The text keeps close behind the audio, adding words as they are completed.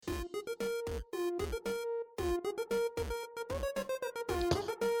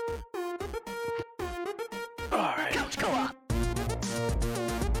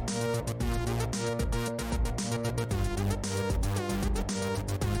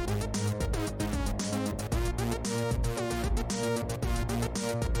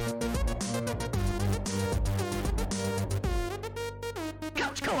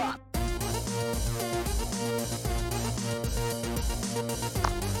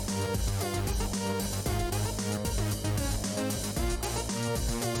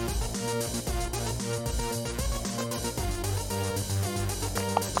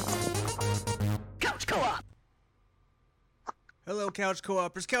Couch Co-op! Hello, Couch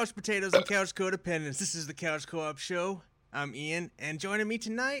Co-opers, Couch Potatoes, and Couch Codependents. This is the Couch Co-op Show. I'm Ian, and joining me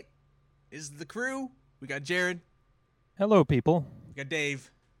tonight is the crew. We got Jared. Hello, people. We got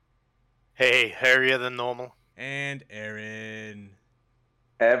Dave. Hey, hairier than normal. And Aaron.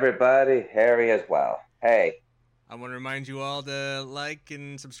 Everybody, hairy as well. Hey. I want to remind you all to like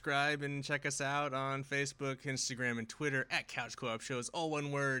and subscribe and check us out on Facebook, Instagram, and Twitter at Couch Co-op Show. It's all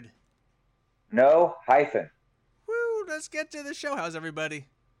one word. No hyphen. Woo, let's get to the show. How's everybody?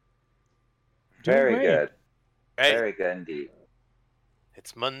 Very great. good. Hey, Very good indeed.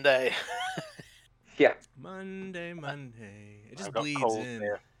 it's Monday. Yeah. Monday. It just I've got bleeds cold in.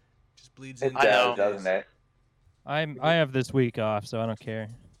 here. Just bleeds It in. I know. does, doesn't it? I have this week off, so I don't care.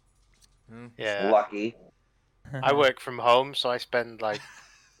 Yeah. Lucky. I work from home, so I spend like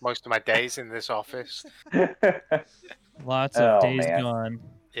most of my days in this office. Lots of Oh, days man. gone.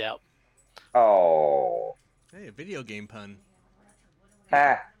 Yeah. Oh. Hey, a video game pun.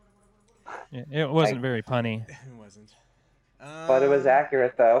 Ha. It wasn't very punny. It wasn't. But it was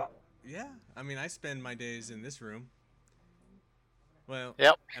accurate, though. Yeah, I mean, I spend my days in this room. Well,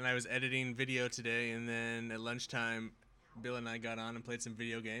 Yep. and I was editing video today, and then at lunchtime, Bill and I got on and played some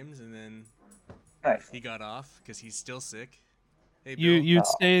video games, and then Nice. he got off because he's still sick. Hey, Bill. You'd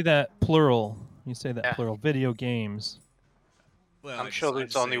Oh. say that plural. You say that Yeah. plural. Video games. Well, I'm I sure just- I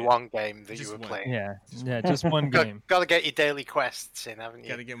there's just only say it. one game that Just you were one. playing. Yeah, just one game. Got to get your daily quests in, haven't you?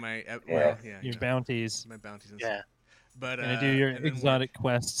 Gotta get my Yeah. well, yeah, Your you know, bounties. my bounties and Yeah. stuff. But Gonna do your and then work. exotic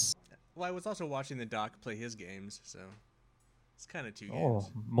quests. Well, I was also watching the doc play his games, so it's kind of two games.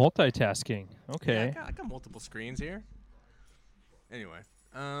 Oh, multitasking. Yeah, Okay. I got multiple screens here. Anyway,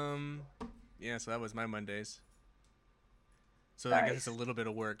 yeah, so that was my Mondays. So I guess it's a Nice. little bit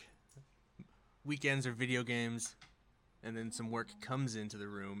of work. Weekends are video games, and then some work comes into the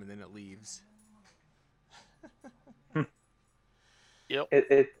room, and then it leaves. Yep.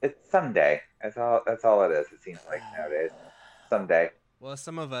 It's someday. That's all it is. It seems like nowadays. Someday. Well, as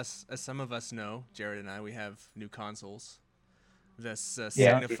some of us know, Jared and I, we have new consoles. Thus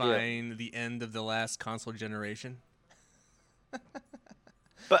Yeah, we do. signifying the end of the last console generation.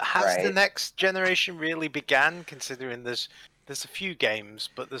 But has the Right. next generation really began? Considering there's a few games,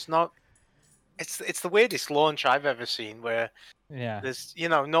 but there's not. It's the weirdest launch I've ever seen. Where Yeah. there's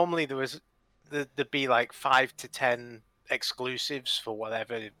normally there'd be like 5 to 10 exclusives for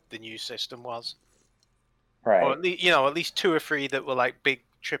whatever the new system was. Right. Or at least 2 or 3 that were like big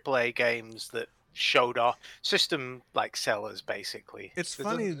AAA games that showed off system like sellers basically. It's There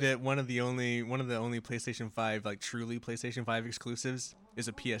funny doesn't- that one of the only PlayStation 5 like truly PlayStation 5 exclusives is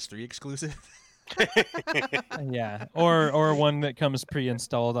a PS3 exclusive. Yeah. Or one that comes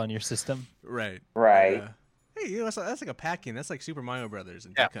pre-installed on your system. Right. Right. Hey, that's like a pack-in. That's like Super Mario Brothers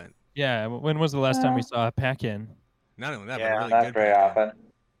and Yeah. Duck Hunt. Yeah. When was the last time we saw a pack-in? Not only that, Yeah. but a really Not good very pack-in. often.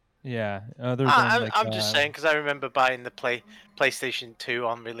 Yeah. Other than I'm just saying because I remember buying the PlayStation 2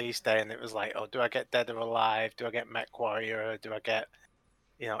 on release day, and it was like, oh, do I get Dead or Alive? Do I get MechWarrior? Do I get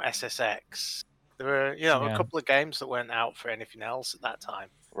SSX? There were Yeah. a couple of games that weren't out for anything else at that time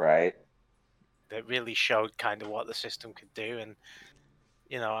Right. that really showed kind of what the system could do, and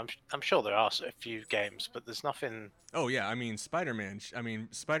I'm sure there are a few games, but there's nothing. Oh yeah, I mean Spider-Man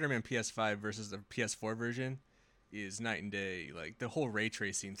PS5 versus the PS4 version is night and day. Like the whole ray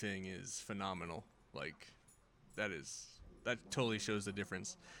tracing thing is phenomenal. Like that totally shows the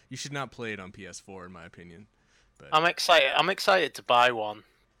difference. You should not play it on PS4 in my opinion. But I'm excited to buy one.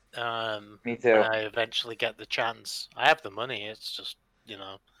 Me too. When I eventually get the chance. I have the money. It's just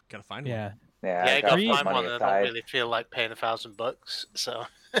gotta find Yeah. one. Yeah. Yeah, I I gotta got find money one, and I don't aside. really feel like paying $1,000. So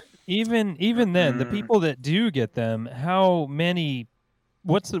Even then, the Mm. people that do get them, how many?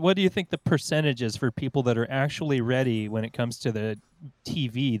 What do you think the percentage is for people that are actually ready when it comes to the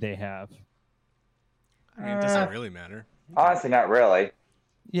TV they have? I mean, it doesn't really matter. Honestly, not really.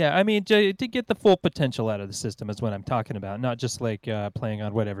 Yeah, I mean, to get the full potential out of the system is what I'm talking about. Not just like playing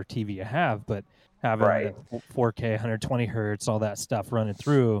on whatever TV you have, but having Right. the 4K, 120 hertz, all that stuff running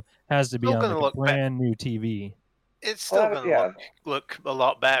through has to be Still on gonna like a look brand new TV. it's still Well, gonna yeah. look a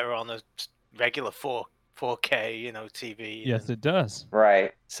lot better on a regular 4K, TV. Yes, it does.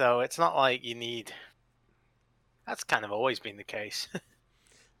 Right. So it's not like you need. That's kind of always been the case.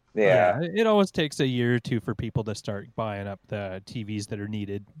 Yeah. It always takes a year or two for people to start buying up the TVs that are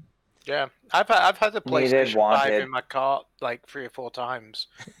needed. Yeah, I've had a Needed, PlayStation 5 wanted. in my cart like 3 or 4 times,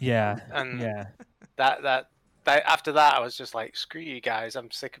 Yeah, and yeah. that after that, I was just like, screw you guys.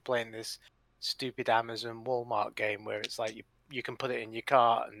 I'm sick of playing this stupid Amazon Walmart game where it's like you can put it in your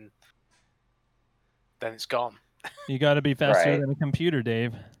cart and then it's gone. You got to be faster Right. than a computer,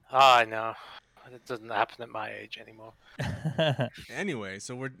 Dave. Oh, I know. It doesn't happen at my age anymore. Anyway,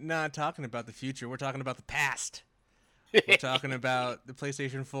 so we're not talking about the future. We're talking about the past. We're talking about the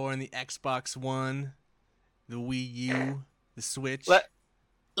PlayStation 4 and the Xbox One, the Wii U, the Switch.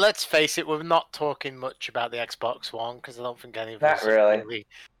 Let's face it, we're not talking much about the Xbox One because I don't think any of Not us really.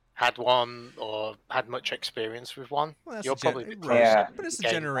 had one or had much experience with one. Well, that's You're a gen- probably the right. closest Yeah. But it's the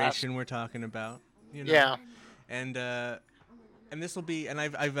game generation we're talking about. You know? Yeah. And this will be, and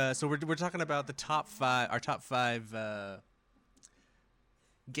I've so we're talking about the top 5, our top 5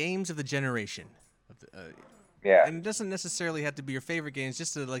 games of the generation. Yeah. And it doesn't necessarily have to be your favorite game. It's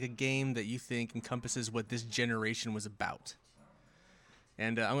just like a game that you think encompasses what this generation was about.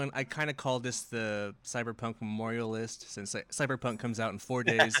 And I kind of call this the Cyberpunk Memorial List. Since Cyberpunk comes out in 4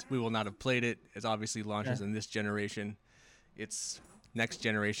 days, we will not have played it. It obviously launches in this generation. Its next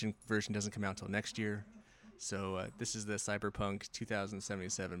generation version doesn't come out until next year. So this is the Cyberpunk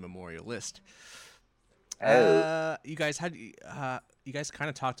 2077 Memorial List. You guys you guys kind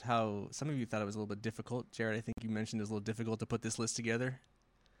of talked how some of you thought it was a little bit difficult. Jared, I think you mentioned it was a little difficult to put this list together.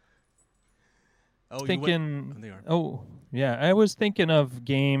 Oh, yeah, I was thinking of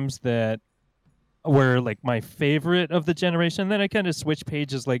games that were like my favorite of the generation. Then I kind of switched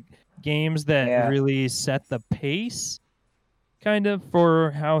pages, like games that really set the pace, kind of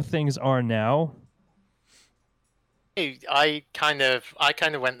for how things are now. I kind of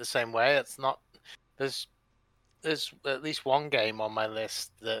went the same way. It's not there's at least one game on my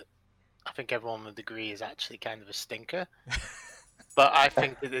list that I think everyone would agree is actually kind of a stinker. But I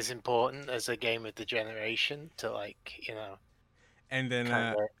think it is important as a game of the generation to, like, you know. And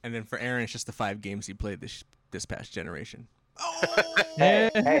then for Aaron, it's just the 5 games he played this past generation. Oh!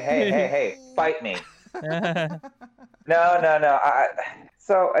 Hey! Fight me. No.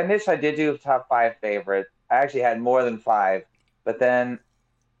 So initially, I did do top 5 favorites. I actually had more than 5, but then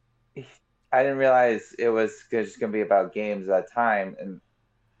I didn't realize it was just going to be about games at that time. And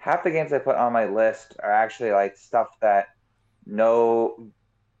half the games I put on my list are actually like stuff that due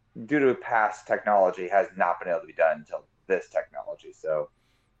to past technology, has not been able to be done until this technology. So,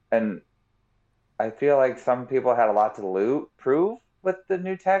 and I feel like some people had a lot to prove with the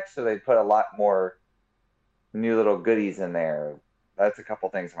new tech, so they put a lot more new little goodies in there. That's a couple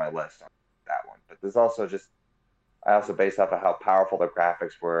things on my list on that one. But there's also I also based off of how powerful the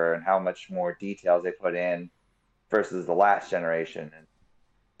graphics were and how much more details they put in versus the last generation, and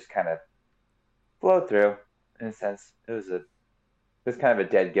just kind of flowed through in a sense. It was kind of a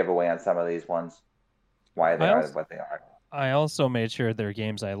dead giveaway on some of these ones, why they are what they are. I also made sure they're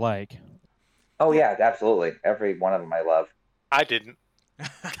games I like. Oh yeah, absolutely. Every one of them I love. I didn't.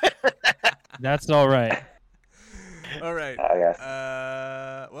 That's all right. All right. Yes.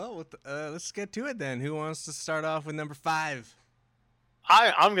 Well, let's get to it then. Who wants to start off with number 5?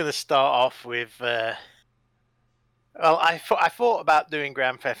 I'm going to start off with. Well, I thought about doing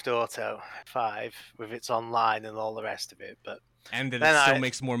Grand Theft Auto 5 with its online and all the rest of it, but and that it still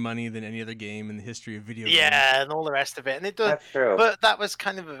makes more money than any other game in the history of video games. Yeah, and all the rest of it, and it does. That's true. But that was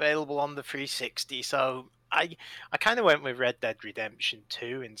kind of available on the 360, so I kind of went with Red Dead Redemption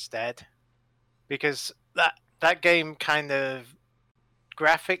 2 instead, because that game kind of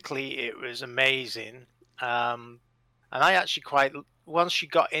graphically it was amazing, and I actually once you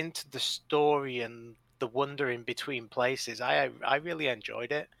got into the story and the wandering between places, I really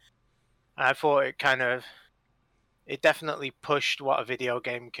enjoyed it. And I thought it definitely pushed what a video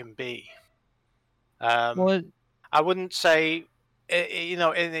game can be. I wouldn't say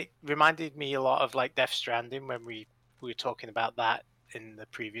it reminded me a lot of like Death Stranding when we were talking about that in the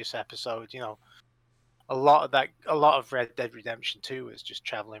previous episode. You know, a lot of Red Dead Redemption 2 was just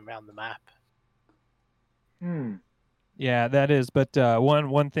traveling around the map. Yeah, that is. But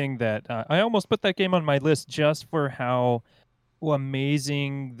one thing that I almost put that game on my list just for how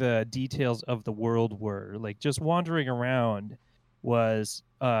amazing the details of the world were. Like just wandering around was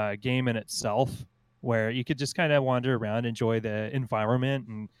a game in itself, where you could just kind of wander around, enjoy the environment,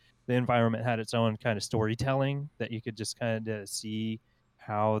 and the environment had its own kind of storytelling that you could just kind of see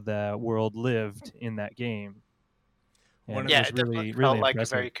how the world lived in that game. And it really felt like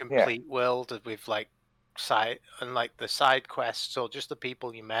impressive. A very complete world with like the side quests or just the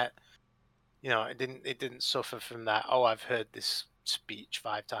people you met. You know, it didn't suffer from that. Oh, I've heard this speech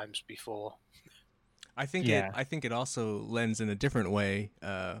 5 times before. I think it also lends in a different way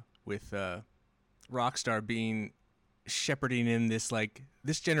with Rockstar shepherding in this, like,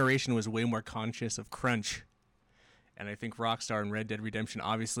 this generation was way more conscious of crunch And I think Rockstar and Red Dead Redemption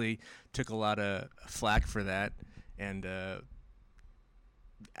obviously took a lot of flack for that, and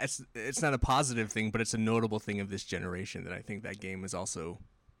it's not a positive thing, but it's a notable thing of this generation that I think that game is also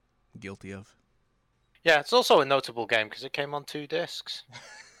guilty of. Yeah, it's also a notable game because it came on 2 discs.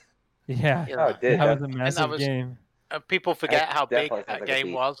 Yeah, You Oh, know, it did. that was a that massive was- game. people forget how big definitely sounds that like a game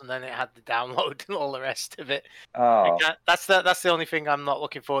beat. was, and then it had the download and all the rest of it. Oh, That's the only thing I'm not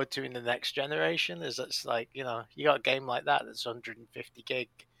looking forward to in the next generation. Is it's like, you know, you got a game like that that's 150 gig,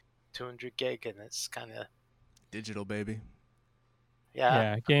 200 gig, and it's kind of Digital, baby.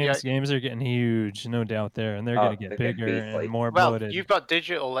 Yeah, games are getting huge, no doubt there, and they're Oh, gonna get they're getting bigger beastly. and more Well, bloated. you've got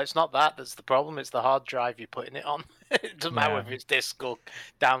digital. It's not that that's the problem. It's the hard drive you're putting it on. It doesn't matter Yeah. if it's disc or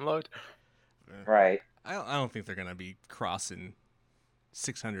download. right. I don't think they're gonna be crossing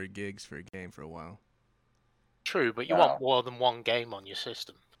 600 gigs for a game for a while. True, but you No. want more than one game on your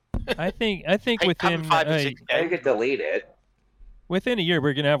system. I think Having within 5 or 6 You games. could delete it. within a year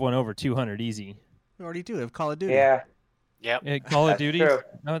we're gonna have one over 200 easy. We already do have Call of Duty. Yeah, Yep. Call of That's Duty. true.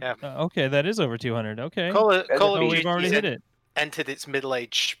 Yeah. Okay, that is over 200. Okay, Call of Oh, we've Duty's already hit it. entered its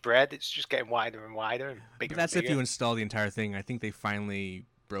middle-age spread. It's just getting wider and wider and bigger. But that's and if you bigger. install the entire thing. I think they finally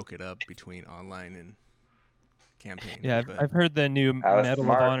broke it up between online and campaign. Yeah, but I've heard the new That was Medal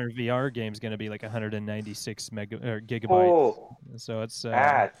smart. of Honor VR game is going to be like 196 gigabytes. Oh, So it's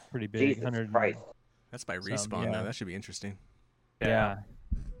ah, pretty big. Jesus 100. Christ. that's by some, Respawn yeah. now. That should be interesting. Yeah.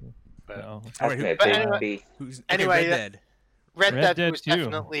 But- So, That's Alright, gonna be a but big anyway- beast. Who's okay, Anyway, Red Dead? Red Red Dead Dead was 2.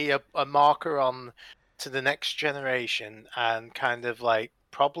 definitely a marker on to the next generation, and kind of like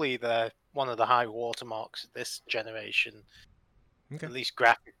probably one of the high watermarks of this generation, Okay. at least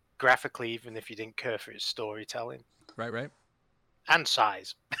graphically, even if you didn't care for its storytelling Right. and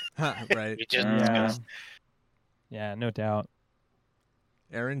size. Right. We just Yeah. discussed. yeah, no doubt.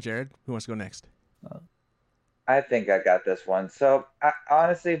 Aaron, Jared, who wants to go next? I think I got this one. So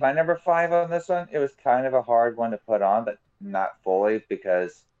honestly, my number 5 on this one, it was kind of a hard one to put on, but not fully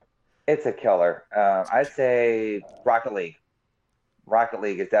because it's a killer. I'd say Rocket League. Rocket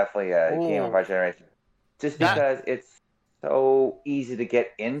League is definitely a game of Ooh. our generation, just That- because it's so easy to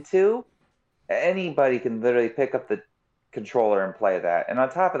get into. Anybody can literally pick up the controller and play that. And on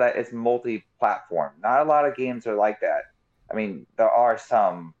top of that, it's multi-platform. Not a lot of games are like that. I mean, there are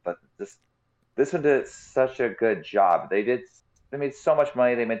some, but this one did such a good job. They made so much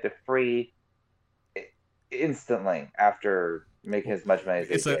money. They made it free instantly after making as much money as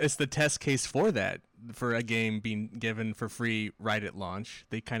they did. It's the test case for that, for a game being given for free right at launch.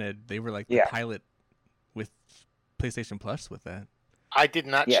 They were like the Yeah. pilot with PlayStation Plus with that. I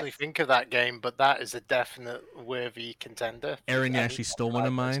didn't actually Yes. think of that game, but that is a definite worthy contender. Aaron, you Any actually stole one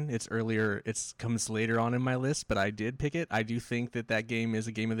of titles. mine. It's earlier. It comes later on in my list, but I did pick it. I do think that game is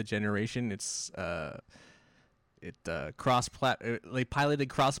a game of the generation. It's they piloted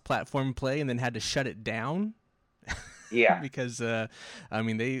cross-platform play and then had to shut it down. Yeah. Because I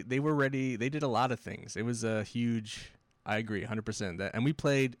mean they were ready. They did a lot of things. It was a huge. I agree, 100%. That, and we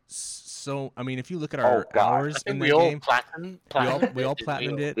played so. I mean, if you look at our God. I hours in think the we all game, platinumed we all didn't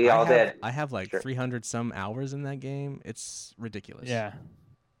platinumed it. We all I have, did. I have like Sure. 300 some hours in that game. It's ridiculous. Yeah.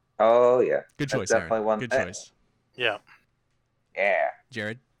 Oh yeah. Good That's choice, definitely Aaron. one Good thing. choice, Yeah. Yeah.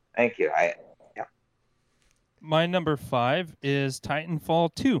 Jared. Thank you. My number 5 is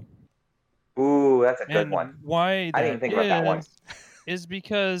Titanfall 2. Ooh, that's a good And one. why I didn't that even think about that one. is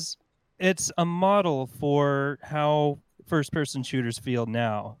because it's a model for how first-person shooters feel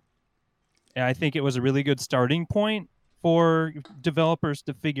now. And I think it was a really good starting point for developers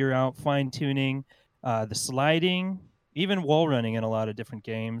to figure out fine-tuning, the sliding, even wall running in a lot of different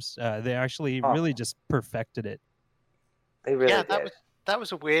games. They actually Oh. really just perfected it. They really Yeah, did. that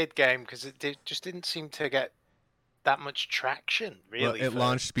was a weird game because just didn't seem to get that much traction. Well, Really, it for-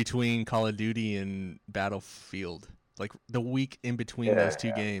 launched between Call of Duty and Battlefield. Like the week in between those two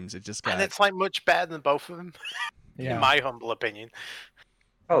Yeah. games, it just got. and it's like much better than both of them, Yeah. in my humble opinion.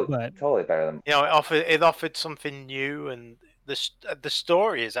 Oh, But- totally better than. You know, it offered something new, and the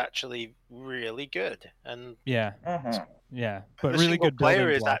story is actually really good, and Yeah, Mhm. yeah. But the really single good player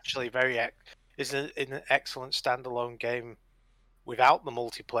building is blocks. actually is an excellent standalone game without the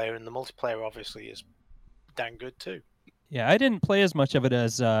multiplayer, and the multiplayer obviously is dang good too. Yeah, I didn't play as much of it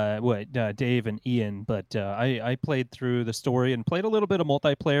as Dave and Ian, but I played through the story and played a little bit of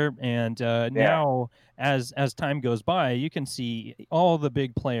multiplayer. And now, as time goes by, you can see all the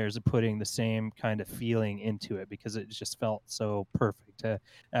big players are putting the same kind of feeling into it because it just felt so perfect.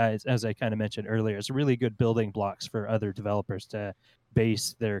 As I kind of mentioned earlier, it's really good building blocks for other developers to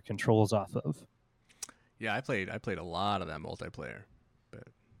base their controls off of. Yeah, I played a lot of that multiplayer.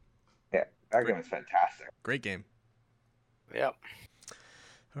 That game is fantastic. Great game. Yep.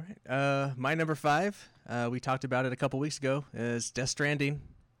 All right. My number 5, we talked about it a couple weeks ago, is Death Stranding.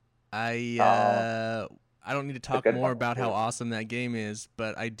 I don't need to talk good more one, about how too. awesome that game is,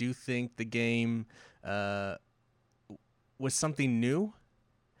 but I do think the game was something new.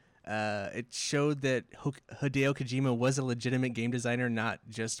 It showed that Hideo Kojima was a legitimate game designer, not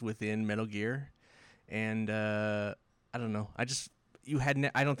just within Metal Gear. And I don't know. I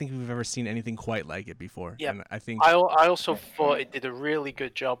don't think we've ever seen anything quite like it before. Yep. And I think I also thought it did a really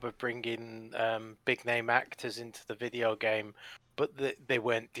good job of bringing big name actors into the video game, but they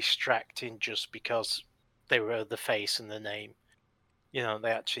weren't distracting just because they were the face and the name. You know,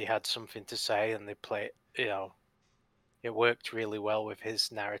 they actually had something to say, and they play. You know, it worked really well with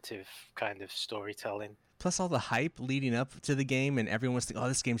his narrative kind of storytelling. plus all the hype leading up to the game, and everyone was thinking, oh,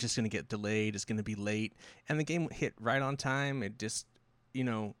 this game's just going to get delayed. It's going to be late. And the game hit right on time. It just,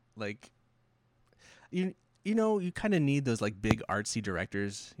 like, you kind of need those, like, big artsy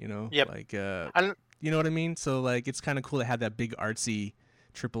directors, Yep. Like, And you know what I mean? So, like, it's kind of cool to have that big artsy,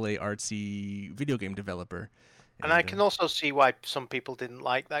 AAA artsy video game developer. And I can also see why some people didn't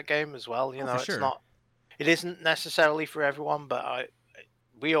like that game as well. You know, for it's sure. not. It isn't necessarily for everyone, but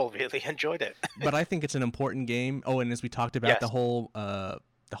we all really enjoyed it. But I think it's an important game. Oh, and as we talked about, Yes. the whole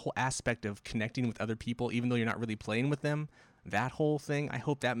aspect of connecting with other people, even though you're not really playing with them, that whole thing, I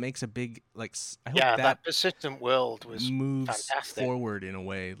hope that makes a big, like, I hope Yeah, that that persistent world was moves fantastic. forward in a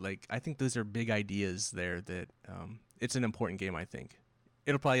way. Like, I think those are big ideas there that it's an important game, I think.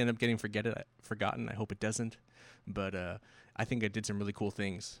 It'll probably end up getting forgotten. I hope it doesn't. But I think it did some really cool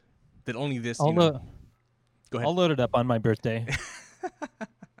things that only this, Go ahead. I'll load it up on my birthday.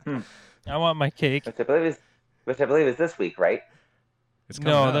 I want my cake. Which I believe is this week, right? It's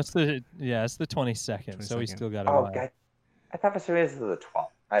coming No, up. it's the 22nd, so we 22nd. still got a Oh, while. God. I thought for some reason it was the 12th.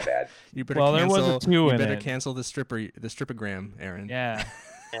 My bad. You better Well, there was a cancel. 2 You in better it. cancel the stripogram, Aaron. Yeah.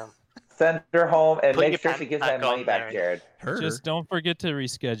 Send her home and Put your make sure she pants gives my back money on, back, Aaron. Jared. Her. Just don't forget to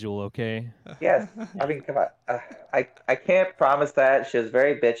reschedule, okay? Yes. I mean, come on. I can't promise that. She was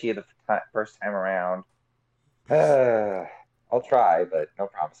very bitchy the first time around. I'll try, but no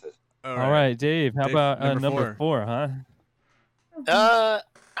promises. All right, Dave. How Dave, about number number 4, huh?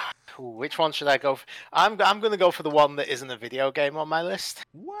 Which one should I go for? I'm going to go for the one that isn't a video game on my list.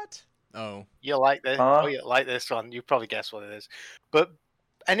 What? Oh. You'll like this. Huh? Oh, you like this one. You probably guess what it is. But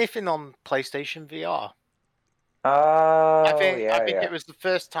anything on PlayStation VR. Oh, I think yeah. it was the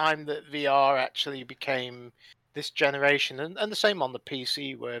first time that VR actually became this generation, and the same on the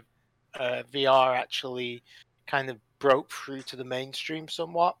PC, where VR actually kind of broke through to the mainstream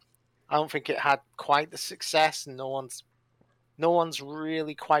somewhat. I don't think it had quite the success, and no one's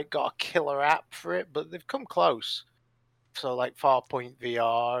really quite got a killer app for it, but they've come close. So like Farpoint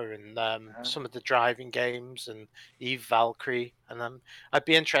VR and some of the driving games and Eve Valkyrie, and I'd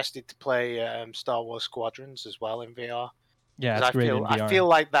be interested to play Star Wars Squadrons as well in VR. Yeah, 'Cause it's great in VR. I feel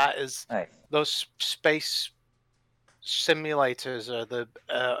like that is Nice. those space simulators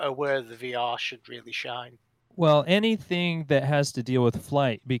are where the VR should really shine. Well, anything that has to deal with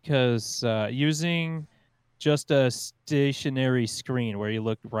flight, because using just a stationary screen where you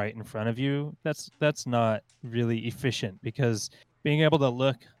look right in front of you, that's not really efficient, because being able to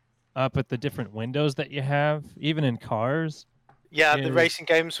look up at the different windows that you have, even in cars, Yeah, Yeah, the it- racing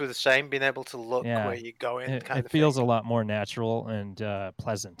games were the same, being able to look Yeah, where you're going. it kind of feels thing. a lot more natural and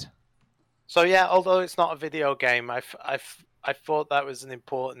pleasant. So yeah, although it's not a video game, I thought that was an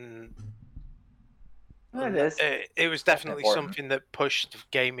important. It is. It was definitely important. something that pushed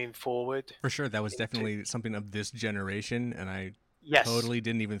gaming forward. For sure, that was definitely something of this generation, and I Yes. totally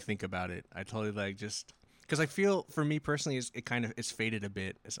didn't even think about it. I totally just because I feel for me personally, it's faded a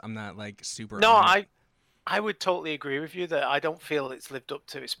bit. I'm not like super. No, on it. I would totally agree with you that I don't feel it's lived up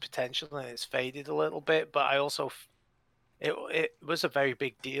to its potential and it's faded a little bit. But I also, it was a very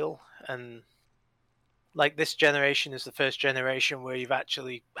big deal, and like this generation is the first generation where you've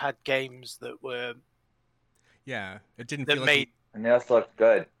actually had games that were Yeah, it didn't that feel made like And this looked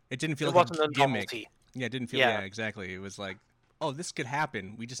good. it didn't feel it like wasn't a a gimmick. novelty. Yeah, it didn't feel. Yeah. Yeah, exactly. It was like, oh, this could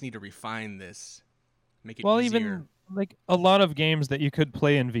happen. We just need to refine this, make it Well, easier. even like a lot of games that you could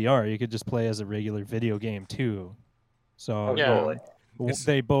play in VR, you could just play as a regular video game too. So Oh, Yeah. totally.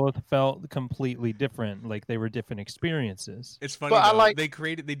 they both felt completely different, like they were different experiences. It's funny But I though, like-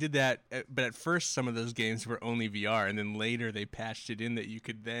 they did that, but at first some of those games were only VR, and then later they patched it in that you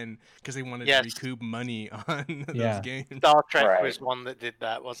could then, because they wanted Yes. to recoup money on those Yeah. games. Star Trek Right. was one that did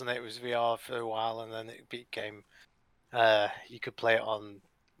that, wasn't it? It was VR for a while, and then it became you could play it on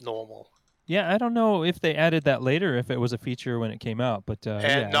normal. Yeah, I don't know if they added that later, if it was a feature when it came out, but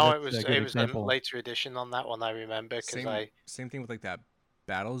yeah, No, that's a good it was a example. later edition on that one. I remember because Same thing with like that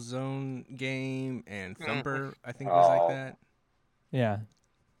Battlezone game and Thumper. I think was like Oh. that. Yeah,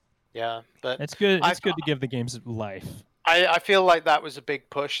 yeah, but it's good. I It's good to give the games life. I feel like that was a big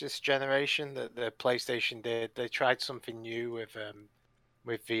push this generation that the PlayStation did. They tried something new with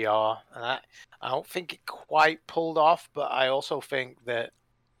VR, and I don't think it quite pulled off. But I also think that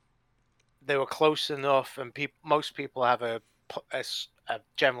they were close enough, and most people have a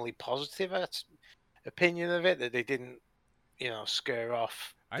generally positive opinion of it, that they didn't, scare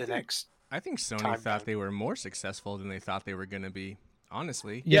off the next. I think Sony time thought down. they were more successful than they thought they were going to be.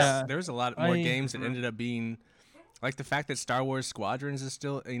 Honestly, Yeah, there's a lot more games that ended up being like the fact that Star Wars Squadrons is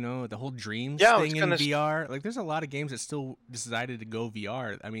still, the whole Dreams thing in VR. Like, there's a lot of games that still decided to go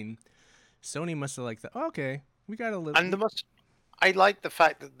VR. I mean, Sony must have like, okay, we got a little. And I like the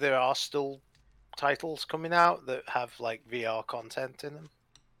fact that there are still titles coming out that have like VR content in them.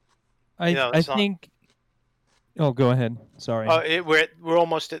 I think. Oh, go ahead. Sorry. We're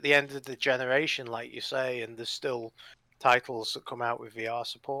almost at the end of the generation, like you say, and there's still titles that come out with VR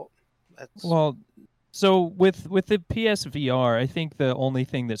support. Well, so with the PSVR, I think the only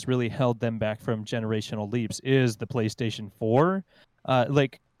thing that's really held them back from generational leaps is the PlayStation 4.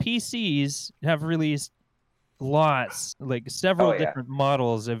 Like PCs have released several different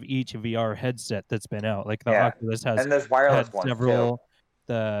models of each VR headset that's been out. Like the Oculus has and there's wireless had ones several. too.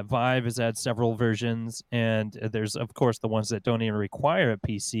 The Vive has had several versions, and there's of course the ones that don't even require a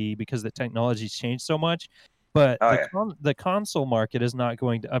PC because the technology's changed so much. But the console market is not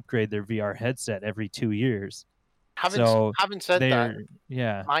going to upgrade their VR headset every 2 years. Having said that,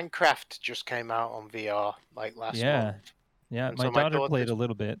 yeah, Minecraft just came out on VR like last month. Yeah, and my daughter played a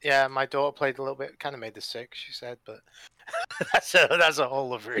little bit. Yeah, my daughter played a little bit. Kind of made her sick, she said, but that's a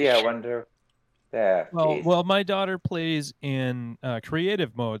whole other issue. Yeah, I wonder. Yeah. Well, my daughter plays in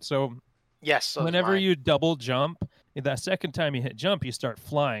creative mode, so yes. So whenever you double jump, that second time you hit jump, you start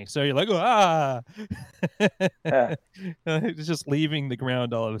flying. So you're like, ah! It's just leaving the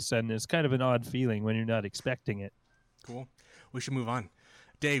ground all of a sudden. It's kind of an odd feeling when you're not expecting it. Cool. We should move on.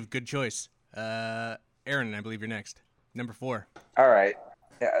 Dave, good choice. Aaron, I believe you're next. Number 4. All right.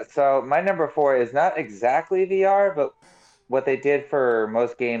 Yeah, so my number 4 is not exactly VR, but what they did for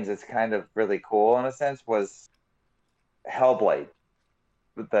most games is kind of really cool in a sense was Hellblade,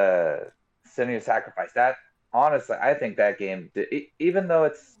 the Senua Sacrifice. That honestly, I think that game, even though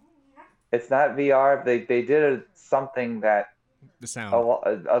it's not VR, they did something that the sound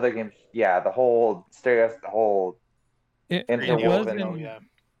other games, the whole stereo, the whole it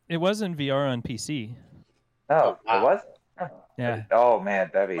was in VR on PC. Oh, wow. It was? Yeah. Oh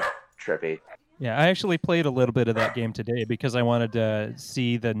man, that'd be trippy. Yeah, I actually played a little bit of that game today because I wanted to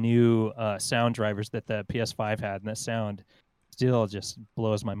see the new sound drivers that the PS5 had, and that sound still just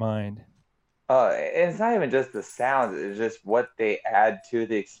blows my mind. It's not even just the sound; it's just what they add to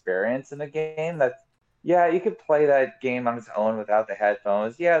the experience in the game. You could play that game on its own without the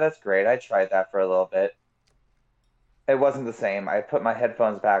headphones. Yeah, that's great. I tried that for a little bit. It wasn't the same. I put my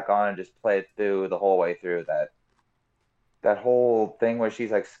headphones back on and just played through the whole way through that whole thing where she's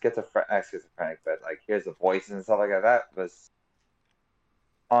like schizophrenic, but like here's the voices and stuff like that. That was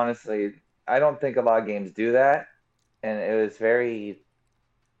honestly, I don't think a lot of games do that, and it was very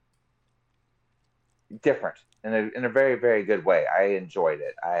different in a very, very good way. I enjoyed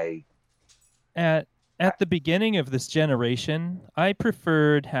it. At the beginning of this generation, I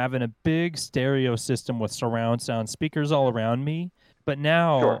preferred having a big stereo system with surround sound speakers all around me, but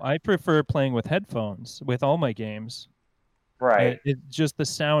now I prefer playing with headphones with all my games. Right. It just the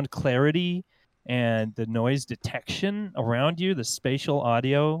sound clarity and the noise detection around you, the spatial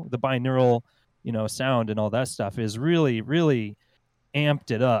audio, the binaural, sound and all that stuff is really, really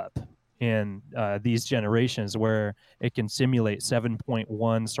amped it up in these generations where it can simulate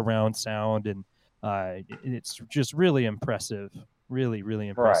 7.1 surround sound, and it's just really impressive. Really, really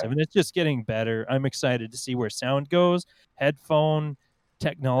impressive. Right. And it's just getting better. I'm excited to see where sound goes. Headphone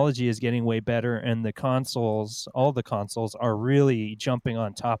technology is getting way better, and all the consoles are really jumping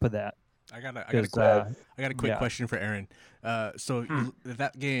on top of that. I got a quick question for Aaron.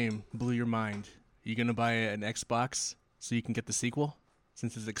 That game blew your mind. You gonna buy an Xbox so you can get the sequel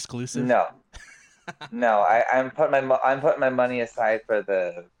since it's exclusive? No. I'm putting my money aside for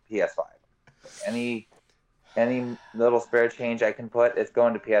the PS5. Any little spare change I can put, it's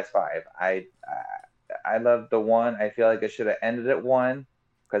going to PS5. I love the 1. I feel like it should have ended at 1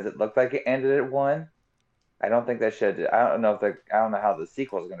 because it looked like it ended at 1. I don't think that should. I don't know how the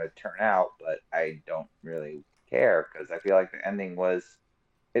sequel is going to turn out, but I don't really care because I feel like the ending was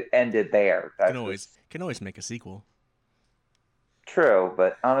it ended there. That's Can always make a sequel. true,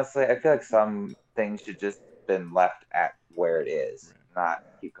 but honestly, I feel like some things should just been left at where it is, not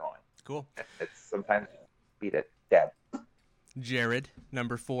keep going. Cool. It's sometimes beat it dead. Jared,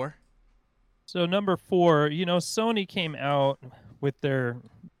 number 4. So number 4, Sony came out with their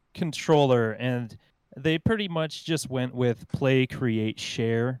controller, and they pretty much just went with play, create,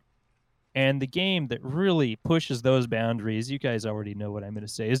 share. And the game that really pushes those boundaries, you guys already know what I'm going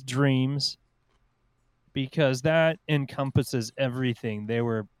to say, is Dreams, because that encompasses everything they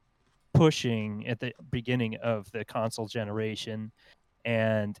were pushing at the beginning of the console generation.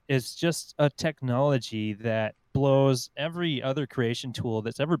 And it's just a technology that blows every other creation tool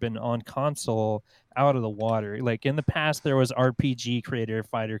that's ever been on console out of the water. Like in the past, there was RPG Creator,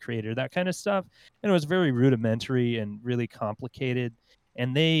 Fighter Creator, that kind of stuff, and it was very rudimentary and really complicated.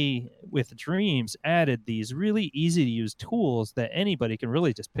 And they, with Dreams, added these really easy to use tools that anybody can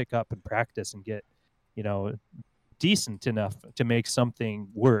really just pick up and practice and get, decent enough to make something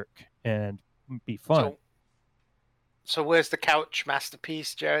work and be fun. So where's the couch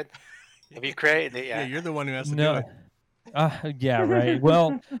masterpiece, Jared? Have you created it yet? Yeah, you're the one who has to do it. Yeah, right.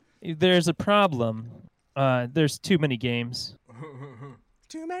 Well, there's a problem. There's too many games.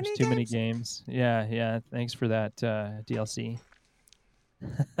 Too many games. Yeah. Thanks for that, DLC.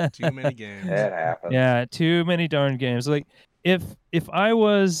 Too many games. It happens. Yeah, too many darn games. Like if I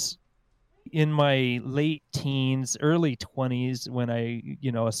was in my late teens, early 20s, when I,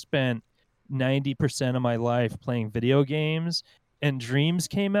 spent 90% of my life playing video games and Dreams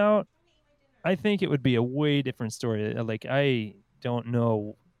came out, I think it would be a way different story. Like, I don't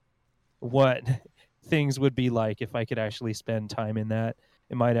know what things would be like if I could actually spend time in that.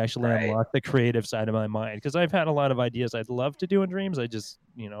 It might actually unlock the creative side of my mind, because I've had a lot of ideas I'd love to do in Dreams. I just,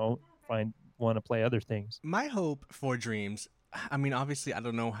 want to play other things. My hope for Dreams, I mean, obviously, I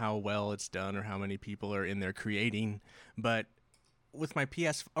don't know how well it's done or how many people are in there creating, but with my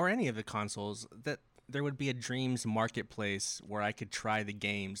PS or any of the consoles, that there would be a Dreams marketplace where I could try the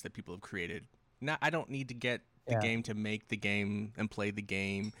games that people have created. Now, I don't need to get the game to make the game and play the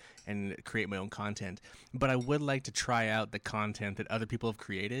game and create my own content, but I would like to try out the content that other people have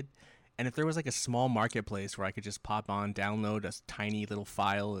created. And if there was like a small marketplace where I could just pop on, download a tiny little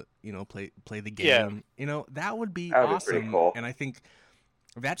file, play the game, that would be awesome. Be pretty cool. And I think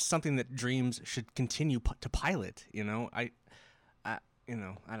that's something that Dreams should continue to pilot. I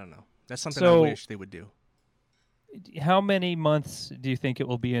don't know. That's something I wish they would do. How many months do you think it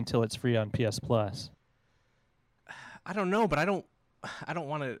will be until it's free on PS Plus? I don't know, but I don't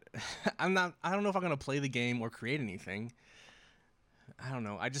want to. I don't know if I'm going to play the game or create anything. I don't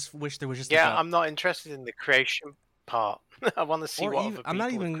know. I just wish there was just. I'm not interested in the creation part. I want to see what other people I'm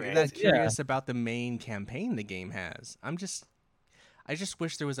not even created. that curious about the main campaign the game has. I just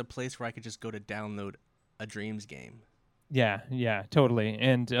wish there was a place where I could just go to download a Dreams game. Yeah, totally.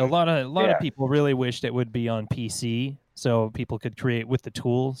 And a lot of people really wished it would be on PC so people could create with the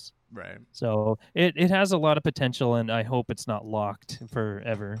tools. Right. So it has a lot of potential, and I hope it's not locked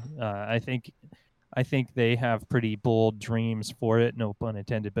forever. I think they have pretty bold dreams for it, no pun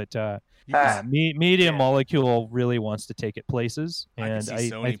intended. But Media Molecule really wants to take it places, and I can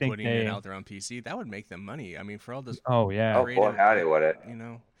see Sony think putting it out there on PC. That would make them money. I mean, for all this. Oh yeah. Oh boy, howdy would it?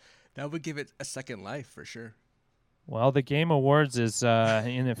 That would give it a second life for sure. Well, the Game Awards is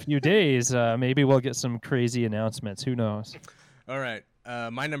in a few days. Maybe we'll get some crazy announcements. Who knows? All right.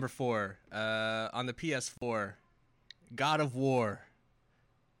 My number 4 on the PS4, God of War.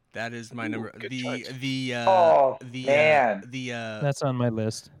 That is my number. That's on my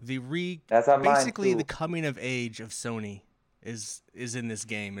list. That's on mine basically too. the coming of age of Sony is in this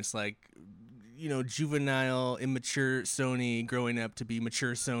game. It's like, juvenile, immature Sony growing up to be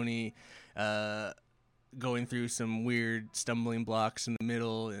mature Sony, going through some weird stumbling blocks in the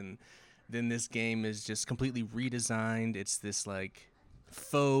middle, and then this game is just completely redesigned. It's this like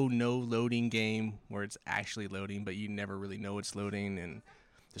faux no loading game where it's actually loading, but you never really know it's loading, and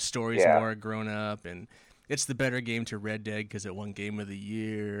the story's more grown up, and it's the better game to Red Dead because it won Game of the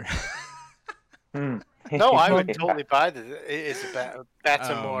Year. No, I would totally buy that. It is a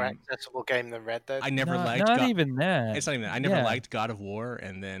better, more accessible game than Red Dead. I never liked. Not even that. It's not even that. I never liked God of War,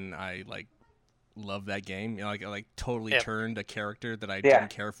 and then I loved that game. I totally turned a character that I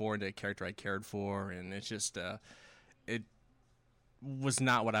didn't care for into a character I cared for, and it's just it was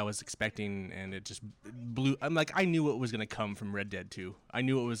not what I was expecting, and it just blew. I knew what was going to come from Red Dead 2. I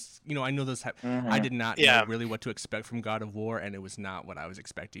knew it was, I know those. I did not know really what to expect from God of War, and it was not what I was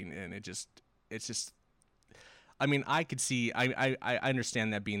expecting, and it's just. I mean, I could see. I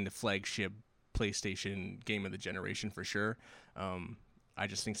understand that being the flagship PlayStation game of the generation for sure. I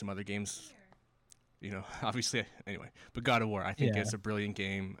just think some other games, obviously, anyway. But God of War, I think it's a brilliant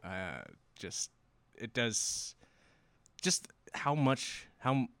game. It does just how much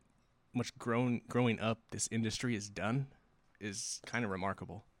growing up this industry has done is kind of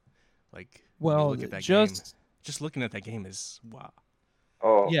remarkable. Like, when you look at that game, just looking at that game is wow.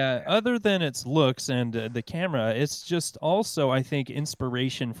 Oh yeah, man. other than its looks and the camera, it's just also, I think,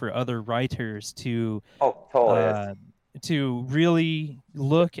 inspiration for other writers to Totally is. to really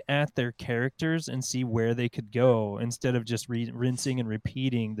look at their characters and see where they could go instead of just rinsing and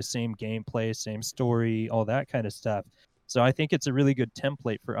repeating the same gameplay, same story, all that kind of stuff. So I think it's a really good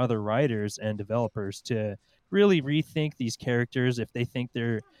template for other writers and developers to really rethink these characters if they think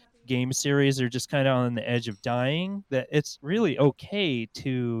their game series are just kind of on the edge of dying, that it's really okay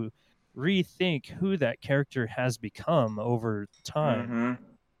to rethink who that character has become over time. Mm-hmm.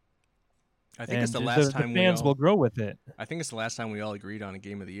 I think it's And the last the time fans will grow with it. I think it's the last time we all agreed on a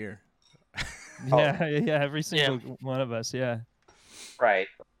game of the year. Yeah, every single one of us, yeah. Right.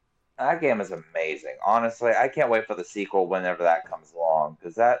 That game is amazing. Honestly, I can't wait for the sequel whenever that comes along.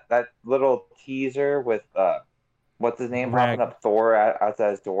 Because that little teaser with what's his name Rag. popping up Thor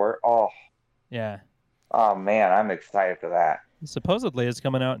outside his door. Oh Yeah. Man, I'm excited for that. Supposedly it's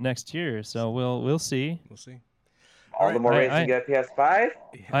coming out next year, so we'll see. We'll see. All the more reason to get a PS5.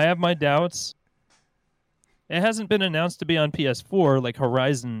 I have my doubts. It hasn't been announced to be on PS4 like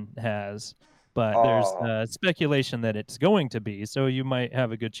Horizon has, but there's speculation that it's going to be, so you might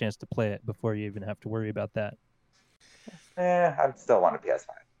have a good chance to play it before you even have to worry about that. I still want a PS5.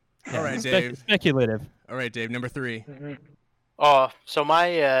 Yeah, All right, Dave. Speculative. All right, Dave. Number 3. Mm-hmm. Oh, so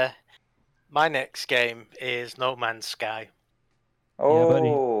my next game is No Man's Sky.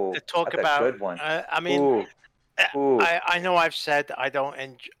 Oh, To talk that's about, a good one. I mean, Ooh. I know I've said I don't.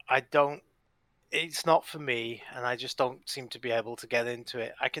 It's not for me, and I just don't seem to be able to get into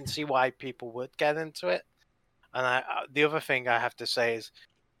it. I can see why people would get into it, and the other thing I have to say is,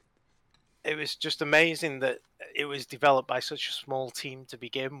 it was just amazing that it was developed by such a small team to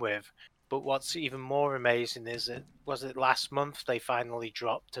begin with. But what's even more amazing is it last month they finally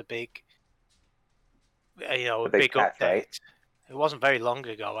dropped a big, big patch, update. right? It wasn't very long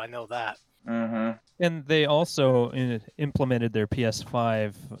ago. I know that. Mm-hmm. And they also implemented their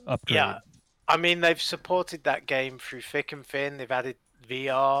PS5 upgrade. Yeah. I mean, they've supported that game through thick and thin. They've added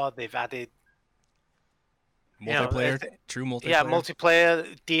VR. They've added Multiplayer, true multiplayer. Yeah,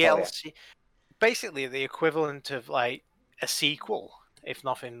 multiplayer, DLC. Oh, yeah. Basically, the equivalent of like a sequel, if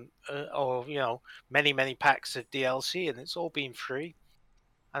nothing, or many packs of DLC, and it's all been free.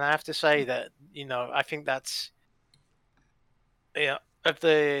 And I have to say that I think that's of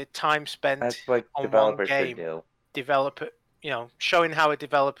the time spent That's what on one developers game, should do. showing how a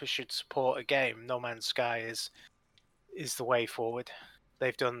developer should support a game. No Man's Sky is the way forward.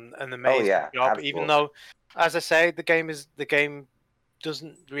 They've done an amazing job, absolutely. even though, as I say, the game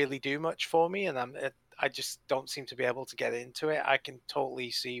doesn't really do much for me, and I just don't seem to be able to get into it. I can totally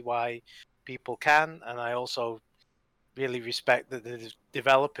see why people can, and I also really respect that the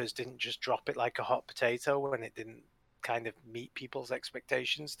developers didn't just drop it like a hot potato when it didn't kind of meet people's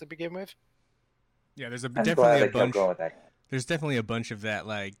expectations to begin with. Yeah, there's I'm definitely glad a they kept bunch. going with that. There's definitely a bunch of that,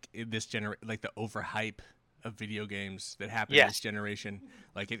 like in this like the overhype of video games that happened Yes. this generation.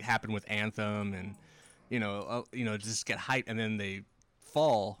 Like it happened with Anthem, and just get hype and then they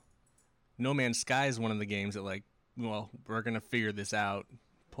fall. No Man's Sky is one of the games that we're gonna figure this out,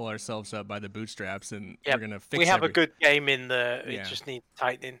 pull ourselves up by the bootstraps, and Yep. we're gonna fix. We have a good game in there. Yeah. It just needs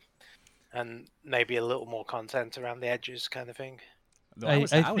tightening, and maybe a little more content around the edges, kind of thing. Though I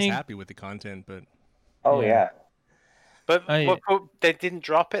was think- happy with the content, but Oh Yeah. yeah. But I- they didn't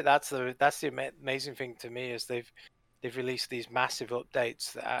drop it. That's the amazing thing to me is they've released these massive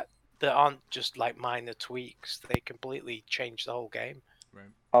updates that aren't just like minor tweaks. They completely changed the whole game.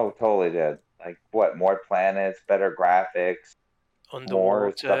 Oh, totally did. Like what? More planets, better graphics,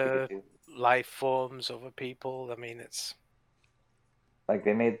 more stuff you Underwater could do. life forms, other people. I mean, it's Like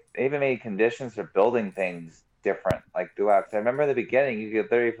they even made conditions for building things different. Like throughout. 'Cause I remember in the beginning, you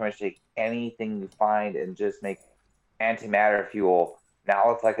could literally pretty much take anything you find and just make antimatter fuel.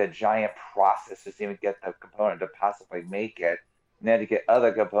 Now it's like a giant process to even get the component to possibly make it. And then to get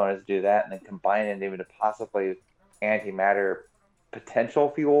other components to do that, and then combine it even to possibly antimatter potential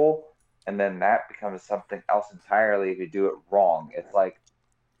fuel, and then that becomes something else entirely if you do it wrong. It's like,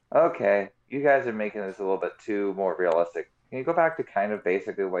 okay, you guys are making this a little bit too more realistic. Can you go back to kind of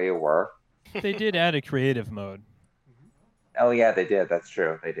basically the way you were? They did add a creative mode. Oh yeah, they did. That's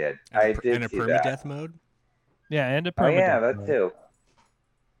true. They did. I did and a see that. permadeath mode. Yeah, and a Oh permadeath yeah, that mode. too.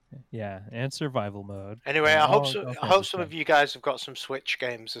 Yeah, and survival mode. Anyway, and I hope all- so, all I kinds hope of some stuff. of you guys have got some Switch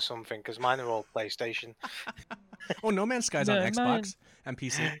games or something, because mine are all PlayStation. Oh, No Man's Sky's on No, Xbox mine- and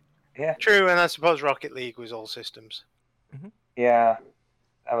PC. Yeah, True, and I suppose Rocket League was all systems. yeah,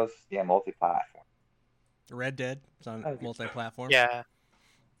 that was multi-platform. Red Dead is on Okay. multi-platform. Yeah,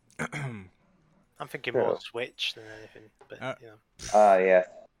 I'm thinking more True. Switch than anything, but Uh, you know. Yeah,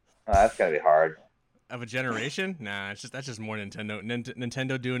 that's gonna be hard. Of a generation? Nah, that's just more Nintendo.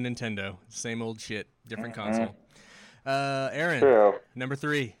 Nintendo doing Nintendo. Same old shit, different console. Aaron, True. number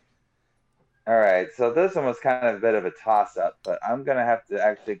 3. All right, so this one was kind of a bit of a toss-up, but I'm gonna have to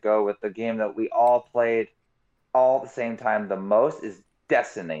actually go with the game that we all played all at the same time the most is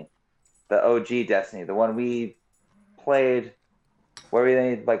Destiny, the OG Destiny, the one we played. Where we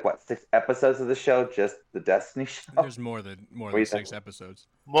made 6 episodes of the show, just the Destiny show. There's more than What do you 6 think? episodes.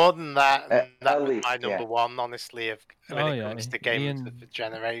 More than that, and At that was least, my number yeah. one, honestly, when Oh, it yeah, comes to games Ian- of the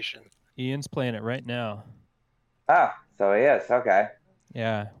generation. Ian's playing it right now. Ah, so yes, okay.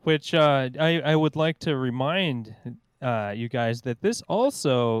 Yeah, which I would like to remind you guys that this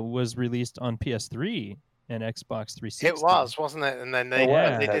also was released on PS3 and Xbox 360. It was, wasn't it? And then they It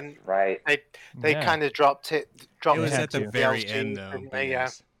was, they that's didn't right. they Yeah. kind of dropped it. It Dropped was had at the to. very DLC, end, though. didn't but they?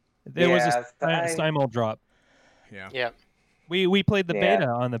 yes. There was Yes, a simul drop. Yeah. Yeah. We played the Yeah. beta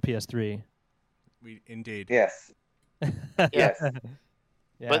on the PS3. We indeed. Yes. Yes.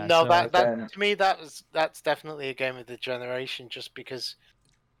 Yeah, But no, so that then- to me that's definitely a game of the generation, just because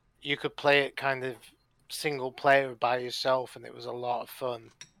you could play it kind of single player by yourself, and it was a lot of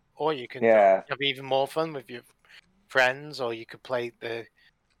fun. Or you can Yeah. have even more fun with your friends, or you could play the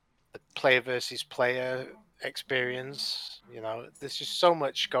player versus player experience. You know, there's just so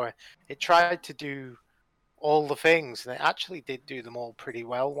much going. It tried to do all the things, and it actually did do them all pretty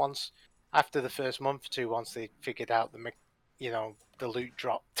well. Once after the first month or two, once they figured out the loot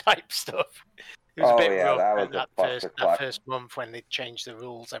drop type stuff. It was Oh, a bit yeah, rough that was in a that clusterfuck. first month when they changed the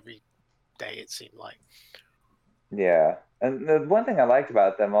rules every day. It seemed like. Yeah. And the one thing I liked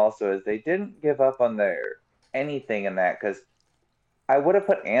about them also is they didn't give up on their anything in that, because I would have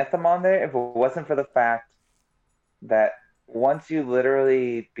put Anthem on there if it wasn't for the fact that once you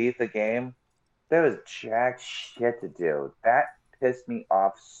literally beat the game, there was jack shit to do. That pissed me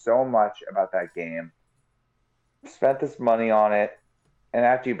off so much about that game. Spent this money on it, and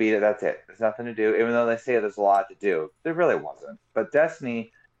after you beat it, that's it. There's nothing to do, even though they say there's a lot to do. There really wasn't. But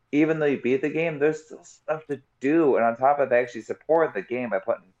Destiny, even though you beat the game, there's still stuff to do. And on top of it, they actually support the game by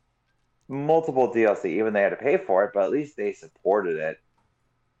putting multiple DLC, even they had to pay for it, but at least they supported it.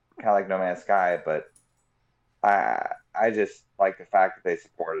 Kind of like No Man's Sky, but I just like the fact that they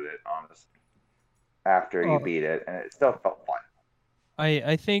supported it, honestly, after you Oh. beat it, and it still felt fun.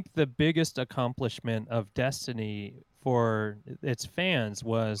 I think the biggest accomplishment of Destiny for its fans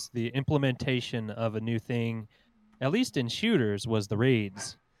was the implementation of a new thing, at least in shooters, was the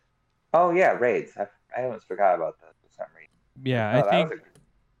raids. Oh, yeah, raids. I almost forgot about that for some reason. Yeah, No, I that think was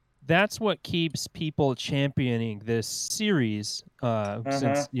that's what keeps people championing this series.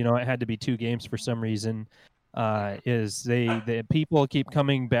 Since it had to be 2 games for some reason, is the people keep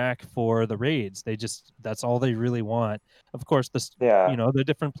coming back for the raids. That's all they really want. Of course, Yeah. the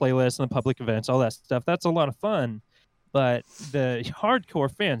different playlists and the public events, all that stuff. That's a lot of fun, but the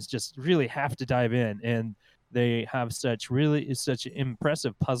hardcore fans just really have to dive in, and they have such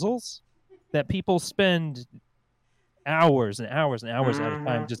impressive puzzles that people spend hours and hours and hours at a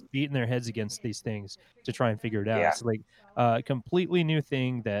time just beating their heads against these things to try and figure it out. Yeah. It's like a completely new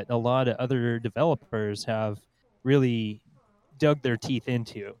thing that a lot of other developers have really dug their teeth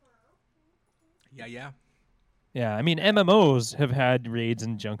into. Yeah. Yeah, I mean MMOs have had raids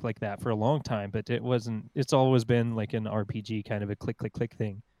and junk like that for a long time, but it's always been like an RPG kind of a click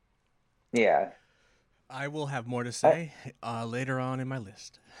thing. Yeah. I will have more to say later on in my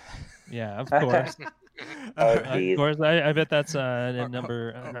list. Yeah, of course. Oh, Of geez. course, I bet that's a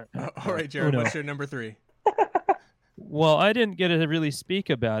number. All right, Jared, Uno. what's your number 3? Well, I didn't get to really speak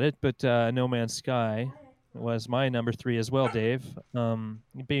about it, but No Man's Sky was my number 3 as well, Dave.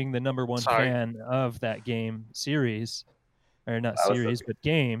 Being the number 1 Sorry. fan of that game series, or not That was series, okay. but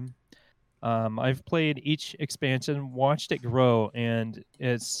game. I've played each expansion, watched it grow, and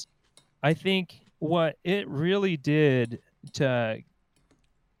I think what it really did to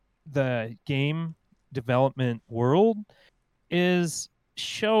the game development world is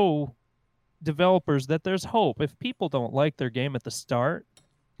show developers that there's hope. If people don't like their game at the start,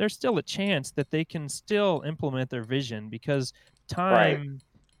 there's still a chance that they can still implement their vision, because time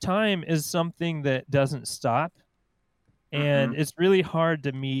is something that doesn't stop, and it's really hard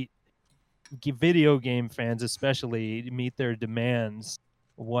to meet video game fans, especially meet their demands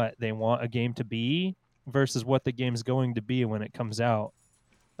what they want a game to be versus what the game's going to be when it comes out.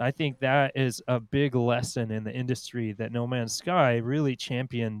 I think that is a big lesson in the industry that No Man's Sky really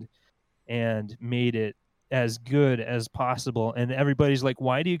championed and made it as good as possible. And everybody's like,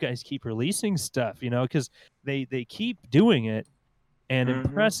 why do you guys keep releasing stuff? You know, because they keep doing it and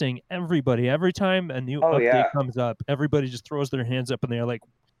impressing everybody. Every time a new update comes up, everybody just throws their hands up and they're like,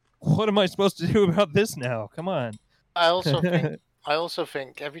 what am I supposed to do about this now? Come on. I also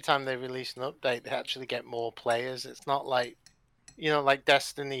think every time they release an update, they actually get more players. It's not like, like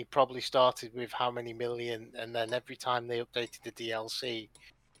Destiny probably started with how many million, and then every time they updated the DLC,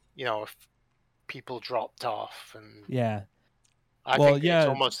 if people dropped off. And yeah, I think it's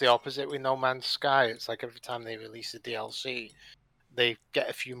almost the opposite with No Man's Sky. It's like every time they release a DLC, they get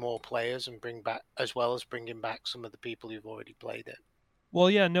a few more players and bring back, as well as bringing back some of the people who've already played it. Well,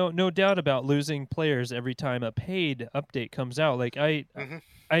 yeah, no doubt about losing players every time a paid update comes out. Like I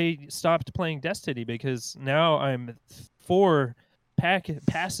stopped playing Destiny because now I'm 4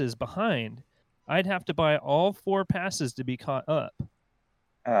 passes behind. I'd have to buy all 4 passes to be caught up.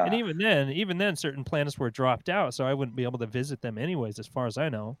 And even then, certain planets were dropped out, so I wouldn't be able to visit them anyways, as far as I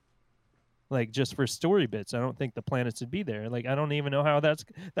know. Like just for story bits, I don't think the planets would be there. Like I don't even know how that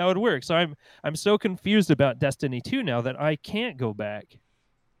would work. So I'm so confused about Destiny 2 now that I can't go back.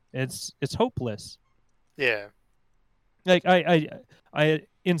 It's hopeless. Yeah. Like I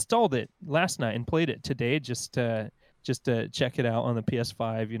installed it last night and played it today just to check it out on the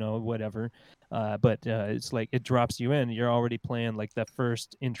PS5, whatever. But it's like it drops you in. You're already playing like the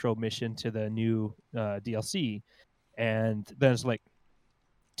first intro mission to the new DLC, and then it's like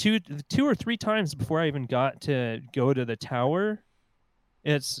two or three times before I even got to go to the tower,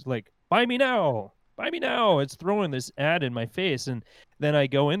 it's like buy me now. It's throwing this ad in my face, and then I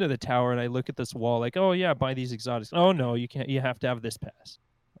go into the tower and I look at this wall like, oh yeah, buy these exotics. Oh no, you can't. You have to have this pass.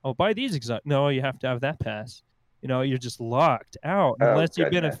 Oh, buy these exotics. No, you have to have that pass. You're just locked out unless you've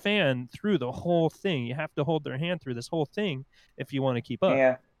been a fan through the whole thing. You have to hold their hand through this whole thing if you want to keep up.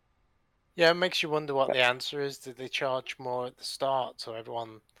 Yeah, it makes you wonder what the answer is. Did they charge more at the start so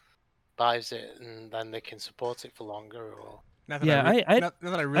everyone buys it and then they can support it for longer? Or not that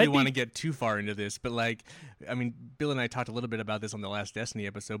I really want to get too far into this, but Bill and I talked a little bit about this on the last Destiny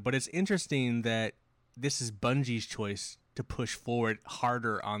episode, but it's interesting that this is Bungie's choice to push forward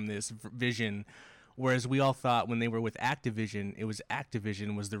harder on this vision, whereas we all thought when they were with Activision, it was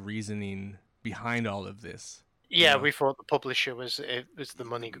Activision was the reasoning behind all of this. Yeah, we thought the publisher was the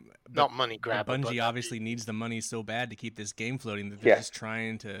money, not money grabber. Bungie obviously needs the money so bad to keep this game floating that they're just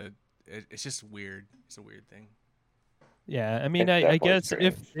trying to. It's just weird. It's a weird thing. Yeah, I guess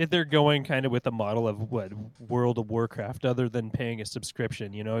if they're going kind of with the model of what World of Warcraft, other than paying a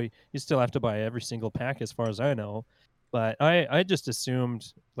subscription, you still have to buy every single pack, as far as I know. But I just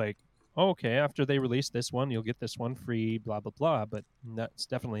assumed like, okay, after they release this one, you'll get this one free, blah blah blah. But that's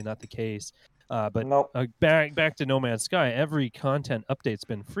definitely not the case. But nope. Back to No Man's Sky, every content update's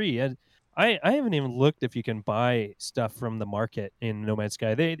been free. And I haven't even looked if you can buy stuff from the market in No Man's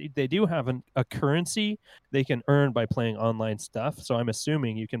Sky. They do have a currency they can earn by playing online stuff. So I'm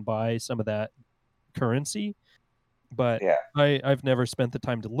assuming you can buy some of that currency. But I've never spent the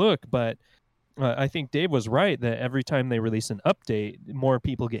time to look. But I think Dave was right that every time they release an update, more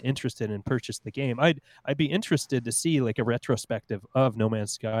people get interested and purchase the game. I'd be interested to see like a retrospective of No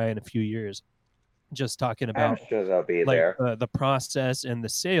Man's Sky in a few years. Just talking about I'm sure they'll be there. The process and the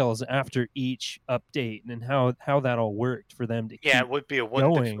sales after each update and how that all worked for them to keep it would be a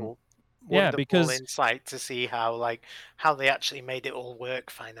wonderful insight to see how they actually made it all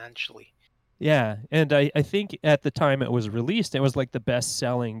work financially. Yeah, and I think at the time it was released, it was like the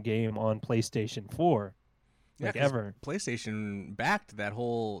best-selling game on PlayStation 4, ever. PlayStation backed that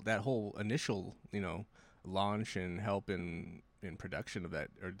whole initial launch and help in production of that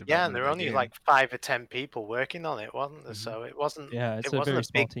or development. Yeah, and there were only like 5 or 10 people working on it, wasn't there? So it wasn't. Yeah, it wasn't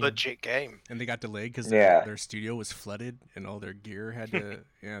a big budget game. And they got delayed because their studio was flooded and all their gear had to.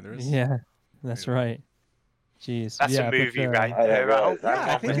 Yeah, that's right. Jeez, that's a movie, right there.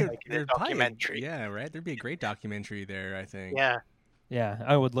 I think a documentary. Right. There'd be a great documentary there. I think. Yeah,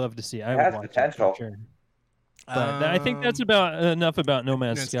 I would love to see. I would watch potential. It for sure. But I think that's about enough about No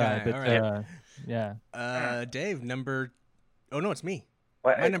Man's Sky. But right. yeah. Dave, number. Oh no, it's me.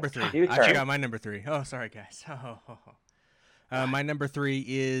 What? My number 3. I forgot my number 3. Oh, sorry guys. My number 3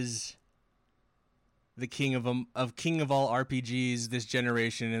 is the king of all RPGs this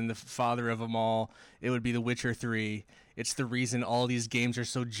generation and the father of them all. It would be The Witcher 3. It's the reason all these games are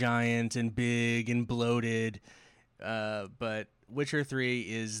so giant and big and bloated. But Witcher 3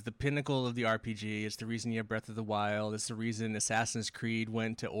 is the pinnacle of the RPG. It's the reason you have Breath of the Wild. It's the reason Assassin's Creed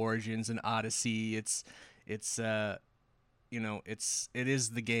went to Origins and Odyssey. It is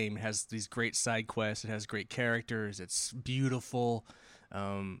the game. It has these great side quests. It has great characters. It's beautiful.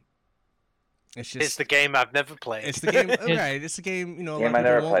 It's the game I've never played. It's the game, right? It's the game. You know, Game I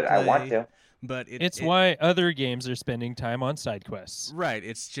never played. I want to. But it's why other games are spending time on side quests. Right.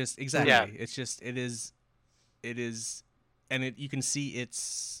 It's just exactly. Yeah. It's just it is, and you can see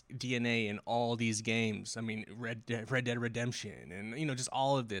its DNA in all these games. I mean, Red Dead Redemption, and just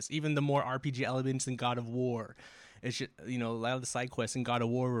all of this. Even the more RPG elements in God of War. It's just, a lot of the side quests in God of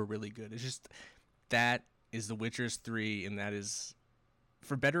War were really good. It's just that is The Witcher's 3, and that is,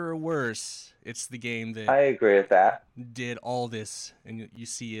 for better or worse, it's the game that I agree with that. did all this, and you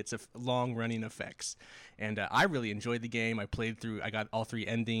see its long-running effects. And I really enjoyed the game. I played through. I got all 3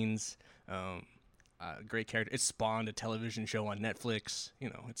 endings. Great character. It spawned a television show on Netflix.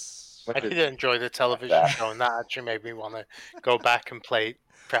 It's. I did enjoy the television show, and that actually made me want to go back and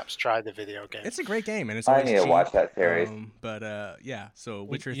perhaps try the video game. It's a great game, and it's. I always need to cheap. watch that series. Yeah. So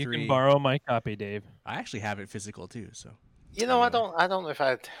Witcher You 3. can borrow my copy, Dave. I actually have it physical too. So. I don't know if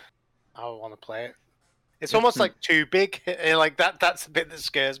I want to play it. It's almost like too big. Like that's the bit that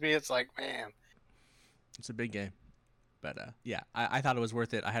scares me. It's like, man, it's a big game. But yeah, I thought it was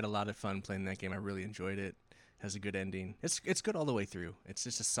worth it. I had a lot of fun playing that game. I really enjoyed it. It has a good ending. It's good all the way through. It's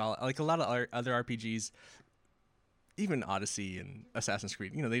just a solid, like a lot of other RPGs, even Odyssey and Assassin's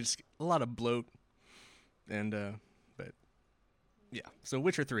Creed. They just a lot of bloat, and but yeah. So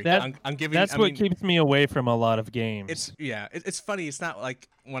Witcher 3. I'm giving. That's what keeps me away from a lot of games. It's funny. It's not like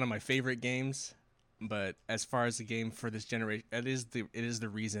one of my favorite games, but as far as the game for this generation, it is the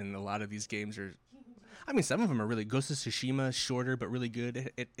reason a lot of these games are. I mean, some of them are really. Ghost of Tsushima is shorter but really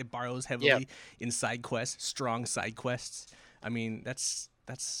good. It borrows heavily in side quests, strong side quests. I mean, that's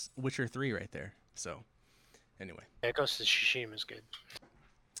Witcher 3 right there. So, anyway. Yeah, Ghost of Tsushima is good.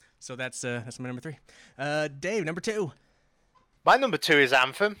 So that's my number 3. Dave, number 2. My number 2 is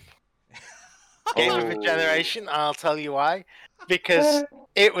Anthem. Game of the generation. I'll tell you why. Because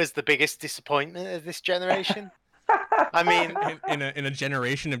it was the biggest disappointment of this generation. I mean, in a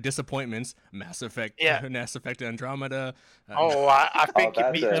generation of disappointments, Mass Effect Andromeda. I think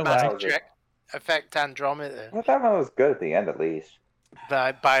it beats Mass Effect Andromeda. I thought one was good at the end, at least.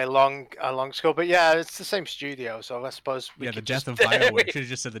 By a long score, but yeah, it's the same studio, so I suppose the death of BioWare. Should have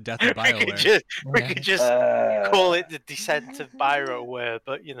just said the death of BioWare. We could just call it the descent of BioWare,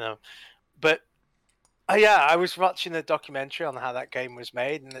 but I was watching a documentary on how that game was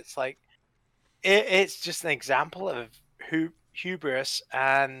made, and it's like it's just an example of hubris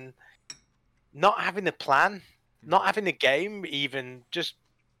and not having a plan, not having a game, even just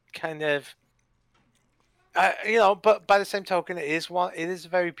kind of. But by the same token, it is a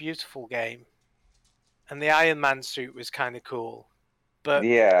very beautiful game, and the Iron Man suit was kind of cool, but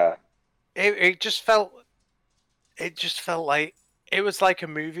yeah, it just felt like it was like a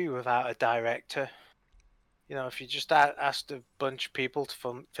movie without a director. If you just asked a bunch of people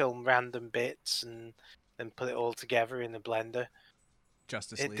to film random bits and then put it all together in a blender,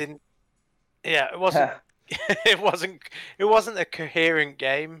 Justice League. It didn't. Yeah, it wasn't. It wasn't a coherent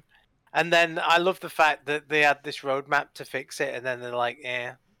game. And then I love the fact that they had this roadmap to fix it, and then they're like,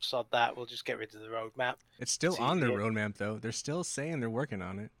 sod that, we'll just get rid of the roadmap. It's still on their roadmap, though. They're still saying they're working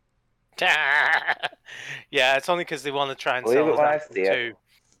on it. Yeah, it's only because they want to try and sell it too.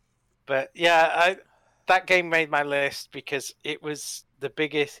 But yeah, that game made my list because it was the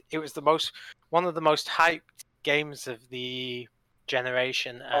biggest, one of the most hyped games of the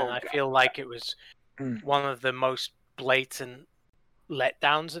generation, and I feel like it was one of the most blatant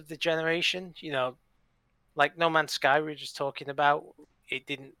letdowns of the generation. Like No Man's Sky we were just talking about, it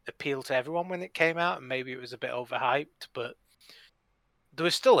didn't appeal to everyone when it came out, and maybe it was a bit overhyped, but there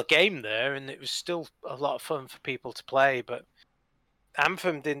was still a game there, and it was still a lot of fun for people to play. But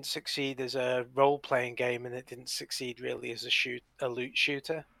Anthem didn't succeed as a role-playing game, and it didn't succeed really as a loot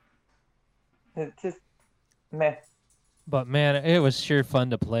shooter. It's just meh. But man, it was sure fun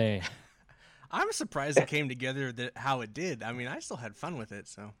to play. I'm surprised it came together how it did. I mean, I still had fun with it,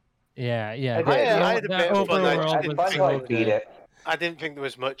 so. Yeah. I had a bit of fun. I didn't think there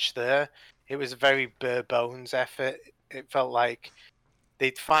was much there. It was a very bare bones effort. It felt like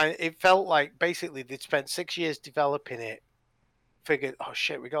basically they'd spent 6 years developing it, figured, oh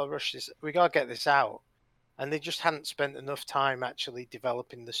shit, we gotta rush this, we gotta get this out, and they just hadn't spent enough time actually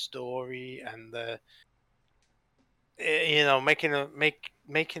developing the story and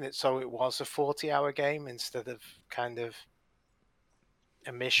making it so it was a 40-hour game instead of kind of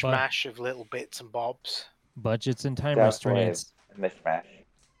a mishmash of little bits and bobs. Budgets and time restraints. mishmash.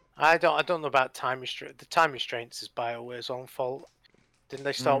 I don't know about time restraint. The time restraints is BioWare's own fault. Didn't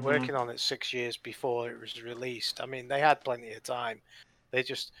they start working on it 6 years before it was released? I mean, they had plenty of time. There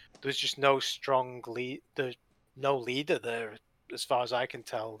was just no strong lead. There's no leader there, as far as I can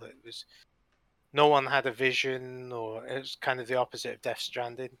tell. That was no one had a vision, or it was kind of the opposite of Death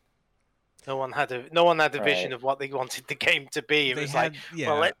Stranding. No one had a vision Right. of what they wanted the game to be. It They was had- like, yeah,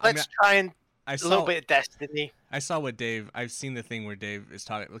 well, I mean, let's try and I a little saw bit of Destiny. I saw what Dave. I've seen the thing where Dave is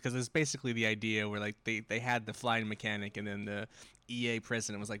talking, because it's basically the idea where like they had the flying mechanic, and then the EA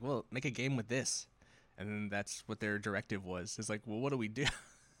president was like, "Well, make a game with this," and then that's what their directive was. It's like, well, what do we do?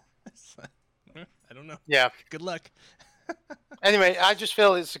 It's like, I don't know. Yeah. Good luck. Anyway, I just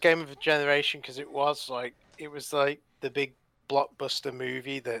feel it's a game of a generation because it was like the big blockbuster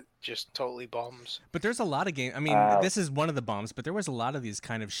movie that just totally bombs. But there's a lot of games. I mean, this is one of the bombs, but there was a lot of these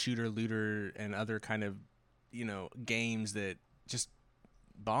kind of shooter, looter, and other kind of, games that just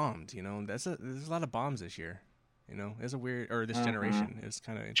bombed. There's a lot of bombs this year. It's a weird, or this generation. It's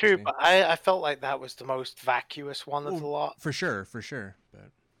kind of True, interesting. but I felt like that was the most vacuous one of the lot. For sure.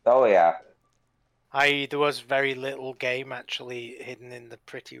 But Oh yeah. There was very little game actually hidden in the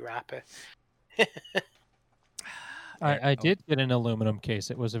pretty wrapper. I did get an aluminum case.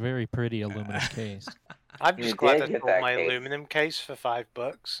 It was a very pretty aluminum case. I'm You just glad did I get bought that my case. aluminum case for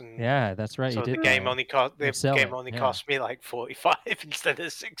 $5, and Yeah, that's right. so you the did. game only cost sell it, yeah. cost me like 45 instead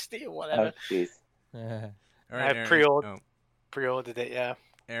of 60 or whatever. Oh jeez. Yeah. all right, I Aaron. pre-ordered it, yeah.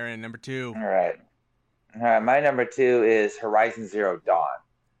 Aaron, number 2. All right. My number 2 is Horizon Zero Dawn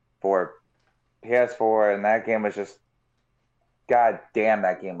for PS4, and that game was just, god damn,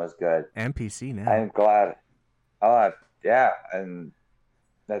 that game was good. And PC now. I'm glad. Oh yeah, and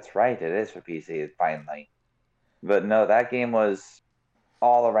that's right, it is for PC finally. But no, that game was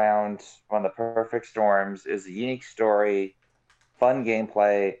all around one of the perfect storms. It's a unique story, fun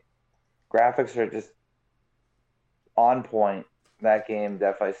gameplay, graphics are just on point. That game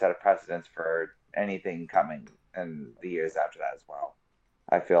definitely set a precedence for anything coming in the years after that as well.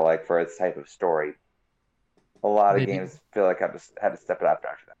 I feel like for its type of story, a lot of Maybe- games feel like had to step it up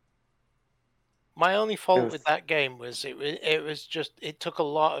after that. My only fault was- with that game was it took a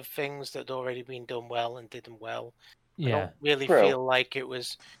lot of things that had already been done well and did them well. I Yeah. don't really True. feel like it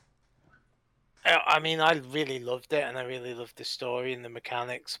was. I mean, I really loved it, and I really loved the story and the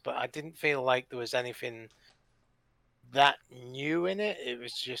mechanics, but I didn't feel like there was anything that new in it. It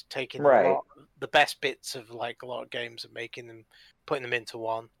was just taking Right. the best bits of like a lot of games and putting them into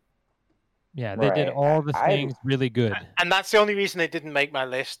one. Yeah, they did Right. all the I- things really good. And that's the only reason it didn't make my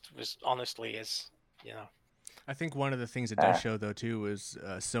list. Was honestly I think one of the things it does show, though, too, is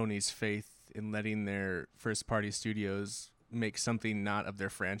Sony's faith in letting their first-party studios make something not of their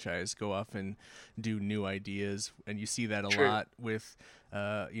franchise go off and do new ideas. And you see that a True. lot with,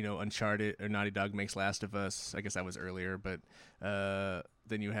 Uncharted, or Naughty Dog makes Last of Us. I guess that was earlier, but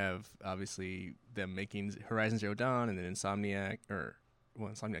then you have, obviously, them making Horizon Zero Dawn, and then Insomniac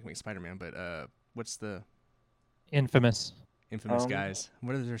makes Spider-Man, but what's the Infamous. infamous guys?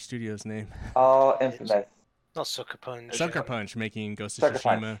 What is their studio's name? Oh, Infamous. not Sucker Punch. Sucker Punch making Ghost of Sucker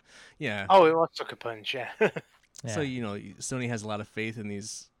Tsushima. Punch. Yeah. Oh, it was Sucker Punch. Yeah. Yeah. So Sony has a lot of faith in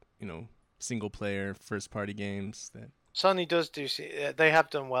these single player first party games that Sony does they have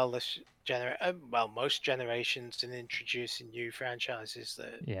done well this most generations in introducing new franchises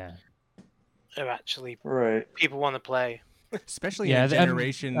that Yeah. are actually Right. people want to play. especially Yeah, in a I'm-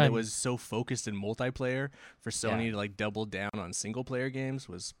 generation that I'm- was so focused in multiplayer, for Sony to like double down on single player games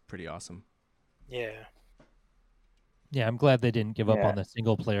was pretty awesome. Yeah. Yeah, I'm glad they didn't give up Yeah. on the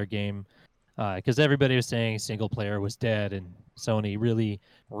single player game because everybody was saying single player was dead, and Sony really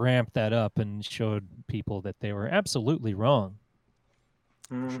ramped that up and showed people that they were absolutely wrong.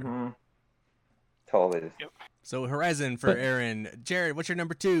 Mm-hmm. Totally. So Horizon for But- Aaron. Jared, what's your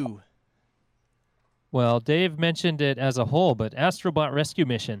number 2? Well, Dave mentioned it as a whole, but Astrobot Rescue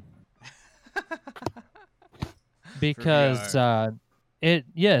Mission. Because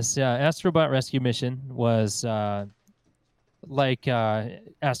Astrobot Rescue Mission was like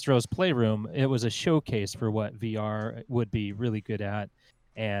Astro's Playroom. It was a showcase for what VR would be really good at,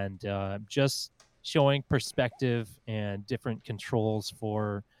 and just showing perspective and different controls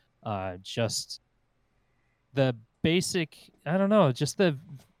for just the basic, I don't know, just the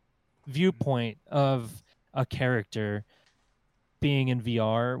viewpoint of a character being in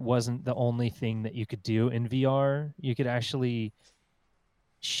VR wasn't the only thing that you could do in VR. You could actually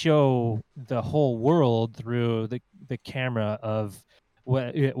show the whole world through the camera of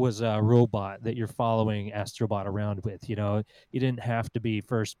what it was a robot that you're following Astrobot around with. You didn't have to be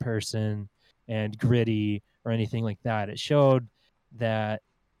first person and gritty or anything like that. It showed that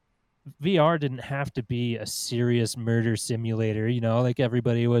VR didn't have to be a serious murder simulator, you know, like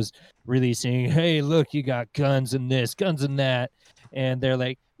everybody was releasing, hey, look, you got guns and this, guns and that. And they're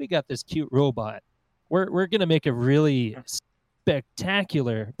like, we got this cute robot. We're gonna make a really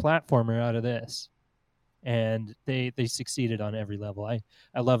spectacular platformer out of this. And they succeeded on every level. I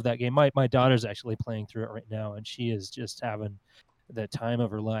love that game. My daughter's actually playing through it right now, and she is just having the time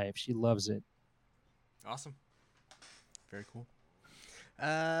of her life. She loves it. Awesome. Very cool.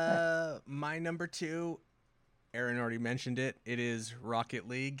 My number 2, Aaron already mentioned it. It is Rocket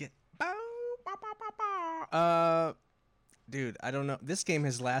League. Dude, I don't know. This game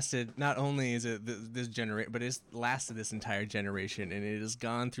has lasted. Not only is it this generation, but it's lasted this entire generation, and it has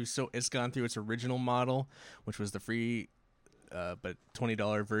gone through. It's gone through its original model, which was the free, but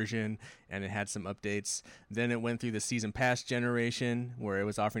 $20 version, and it had some updates. Then it went through the season pass generation, where it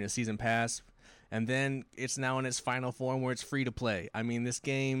was offering a season pass. And then it's now in its final form where it's free to play. I mean, this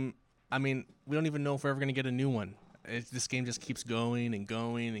game, we don't even know if we're ever going to get a new one. This game just keeps going and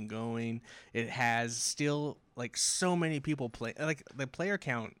going and going. It has still, like, so many people play. Like, the player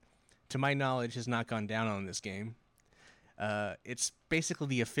count, to my knowledge, has not gone down on this game. It's basically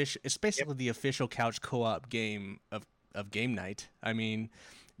the official couch co-op game of game night. I mean,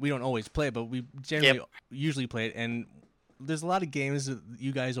 we don't always play it, but we generally usually play it. And there's a lot of games that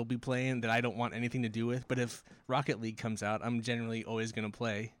you guys will be playing that I don't want anything to do with, but if Rocket League comes out, I'm generally always going to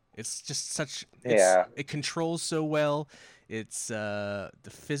play. It's just such... It controls so well. It's... the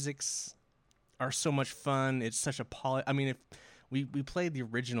physics are so much fun. It's such a if we played the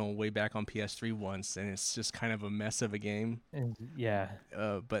original way back on PS3 once, and it's just kind of a mess of a game. Yeah.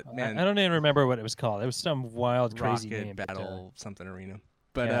 But, man... I don't even remember what it was called. It was some wild, crazy Rocket name. Battle something arena.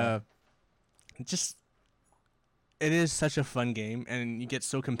 But, just... It is such a fun game, and you get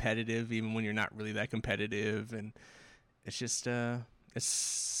so competitive even when you're not really that competitive, and it's just it's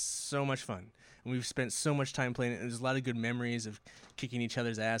so much fun. And we've spent so much time playing it, and there's a lot of good memories of kicking each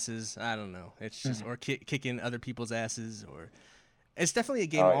other's asses. I don't know. It's just or kicking other people's asses, or it's definitely a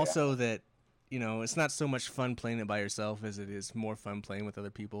game that, you know, it's not so much fun playing it by yourself as it is more fun playing with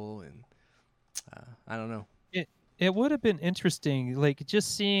other people, and I don't know. It would have been interesting, like,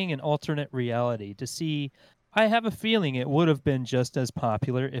 just seeing an alternate reality to see. I have a feeling it would have been just as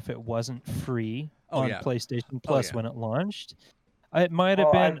popular if it wasn't free on PlayStation Plus when it launched. It might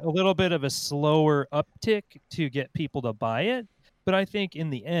have been a little bit of a slower uptick to get people to buy it, but I think in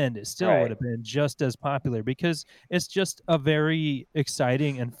the end it still would have been just as popular because it's just a very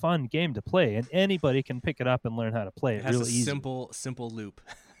exciting and fun game to play, and anybody can pick it up and learn how to play it. It has really a easy. simple loop.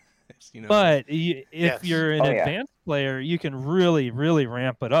 You know, but if you're an advanced player, you can really, really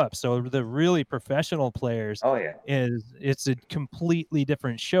ramp it up. So the really professional players, it's a completely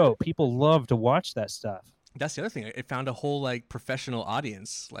different show. People love to watch that stuff. That's the other thing. It found a whole professional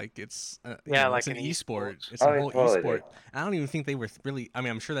audience. Like it's it's an esport. It's a whole esport. I don't even think they were really. I mean,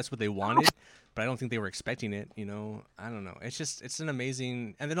 I'm sure that's what they wanted, but I don't think they were expecting it. You know, I don't know. It's an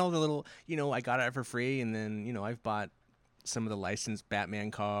amazing. And then all the little, I got it for free, and then I've bought some of the licensed Batman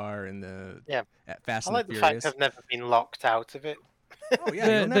car and the Fast and the Furious. I like the fact I've never been locked out of it. Oh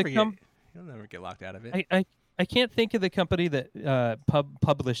yeah, you'll never get locked out of it. I can't think of the company that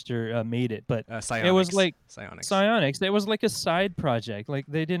published or made it, but Psyonix. It was like Psyonix. It was like a side project. Like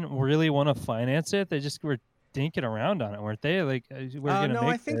they didn't really want to finance it. They just were dinking around on it, weren't they? Like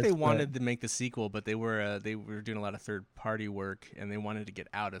I think they wanted to make the sequel, but they were doing a lot of third party work, and they wanted to get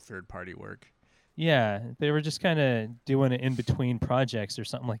out of third party work. Yeah, they were just kind of doing it in between projects or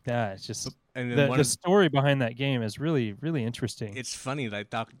something like that. It's just the story behind that game is really, really interesting. It's funny, like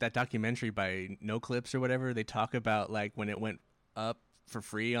that documentary by No Clips or whatever. They talk about like when it went up for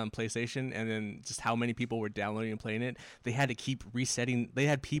free on PlayStation, and then just how many people were downloading and playing it. They had to keep resetting. They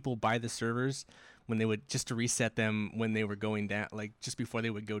had people buy the servers when they would just to reset them when they were going down, like just before they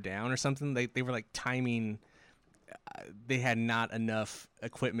would go down or something. They were like timing. They had not enough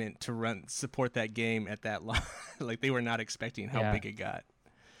equipment to support that game at that long. Like they were not expecting how big it got.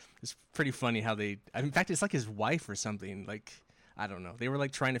 It's pretty funny how in fact, it's like his wife or something. Like, I don't know. They were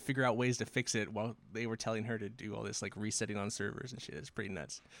like trying to figure out ways to fix it while they were telling her to do all this like resetting on servers and shit. It's pretty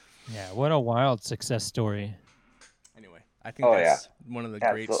nuts. Yeah. What a wild success story. Anyway, I think that's one of the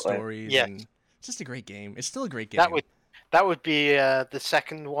great stories. Yeah. And it's just a great game. It's still a great game. That would be the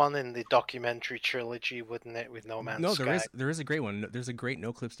second one in the documentary trilogy, wouldn't it? With No Man's Sky. No, there is a great one. There's a great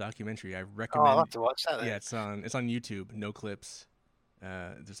No Clips documentary. I recommend. I'll have to watch that then. Yeah, it's on YouTube. No Clips.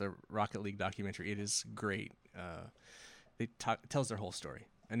 There's a Rocket League documentary. It is great. Tells their whole story.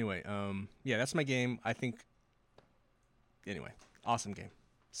 Anyway, that's my game. I think. Anyway, awesome game.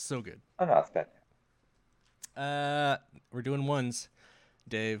 So good. Oh no, it's good. We're doing ones.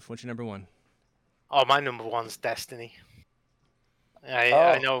 Dave, what's your number one? Oh, my number one's Destiny. I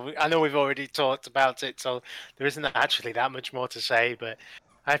Oh. know we've already talked about it, so there isn't actually that much more to say. But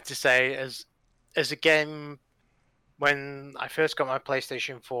I have to say, as a game, when I first got my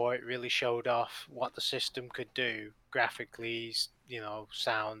PlayStation 4, it really showed off what the system could do graphically,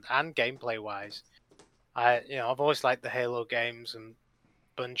 sound and gameplay wise. I've always liked the Halo games, and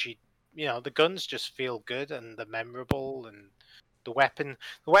Bungie, the guns just feel good and they're memorable, and the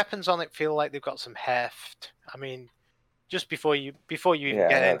weapons on it feel like they've got some heft. I mean, just before you even Yeah,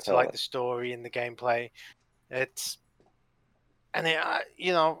 get no, into like totally. the story and the gameplay, it's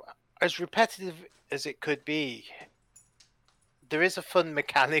as repetitive as it could be, there is a fun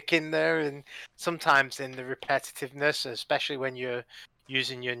mechanic in there, and sometimes in the repetitiveness, especially when you're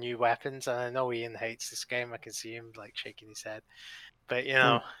using your new weapons. And I know Ian hates this game. I can see him like shaking his head, but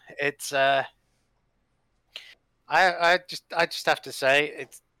it's I just have to say,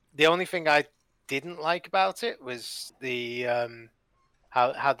 it's the only thing I didn't like about it was the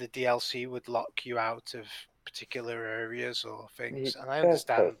how the DLC would lock you out of particular areas or things, and I That's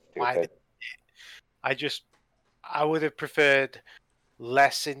so understand why. stupid. I would have preferred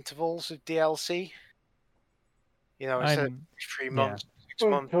less intervals of DLC. Instead of I'm 3 months, six Oh,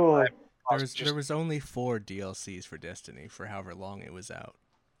 months, totally. There was only 4 DLCs for Destiny for however long it was out.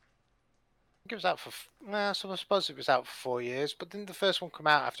 I think it was out for. So I suppose it was out for 4 years, but didn't the first one come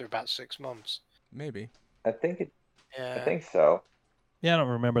out after about 6 months? Maybe. I think Yeah. I think so. Yeah, I don't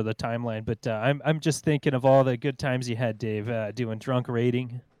remember the timeline, but I'm just thinking of all the good times you had, Dave, doing drunk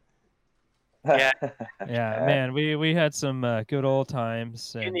raiding. Yeah. Yeah, man, we had some good old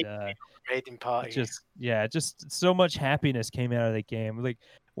times, You and need raiding party. just so much happiness came out of the game. Like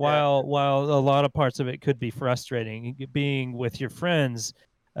Yeah. while a lot of parts of it could be frustrating, being with your friends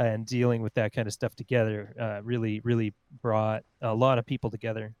and dealing with that kind of stuff together really brought a lot of people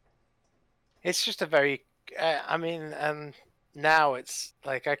together. It's just a very. I mean, now it's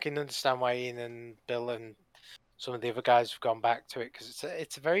like I can understand why Ian and Bill and some of the other guys have gone back to it, because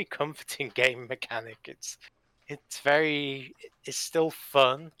it's a very comforting game mechanic. It's still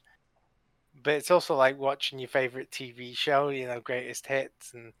fun, but it's also like watching your favorite TV show, greatest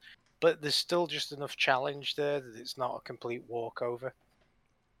hits, but there's still just enough challenge there that it's not a complete walkover.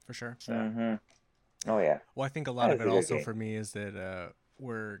 For sure. So Mm-hmm. Oh yeah. Well, I think a lot That of is it a good also game. for me is that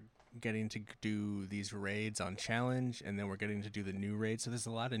we're getting to do these raids on challenge, and then we're getting to do the new raids. So there's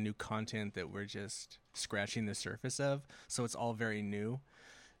a lot of new content that we're just scratching the surface of. So it's all very new.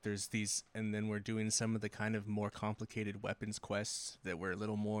 There's these, and then we're doing some of the kind of more complicated weapons quests that were a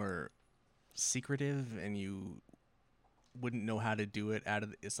little more secretive, and you wouldn't know how to do it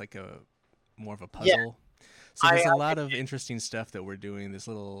it's like a more of a puzzle. So there's a lot of interesting stuff that we're doing. It's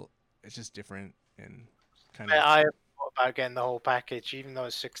just different and kind of. I thought about getting the whole package, even though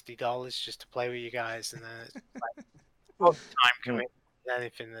it's $60 just to play with you guys, and then it's like more time commitment than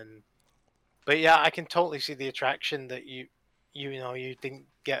anything. But yeah, I can totally see the attraction that you didn't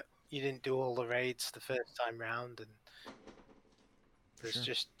do all the raids the first time round, and there's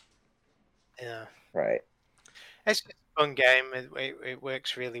just Right. it's just a fun game. It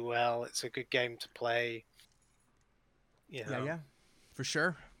works really well. It's a good game to play. Yeah, for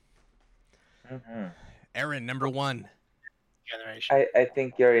sure. Mm-hmm. Aaron, number one. Generation. I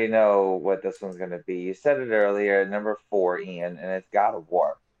think you already know what this one's going to be. You said it earlier, number 4, Ian, and it's God of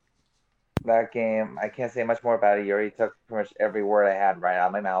War. That game, I can't say much more about it. You already took pretty much every word I had right out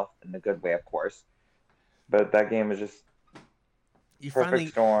of my mouth, in a good way, of course. But that game is just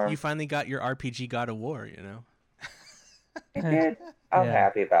perfect storm. You finally got your RPG God of War, I did. I'm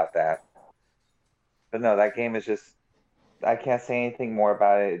happy about that. But no, that game is just, I can't say anything more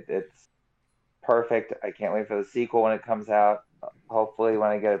about it. It's perfect. I can't wait for the sequel when it comes out. Hopefully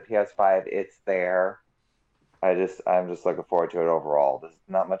when I get a PS5, it's there. I'm just looking forward to it overall. There's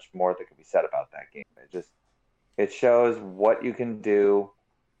not much more that can be said about that game. It shows what you can do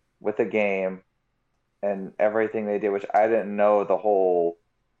with a game and everything they did, which I didn't know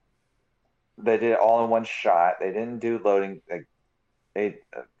they did it all in one shot. They didn't do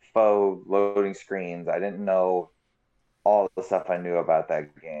faux loading screens. I didn't know all the stuff I knew about that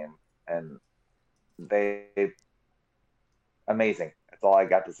game, and amazing. That's all I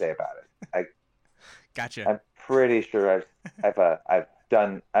got to say about it. Gotcha. I'm pretty sure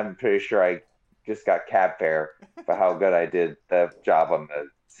I'm pretty sure I just got cab fare for how good I did the job on the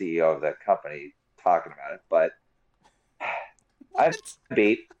CEO of the company talking about it. But I'm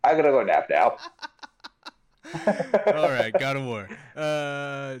beat. I'm gonna go nap now. All right, God of War.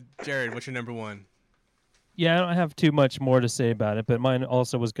 Jared, what's your number one? Yeah, I don't have too much more to say about it, but mine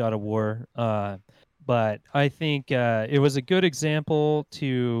also was God of War. But I think it was a good example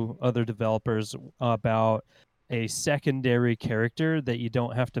to other developers about a secondary character that you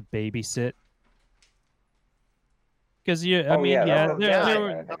don't have to babysit. Because I mean, yeah, yeah, that was yeah, something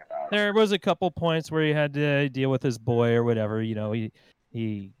there I think about. there was a couple points where he had to deal with his boy or whatever. You know,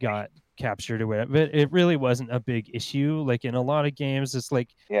 he got captured or whatever, but it really wasn't a big issue. Like in a lot of games, it's like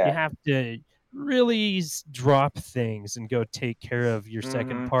you Yeah. have to really drop things and go take care of your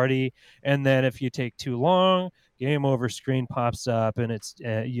second Mhm. party, and then if you take too long, game over screen pops up, and it's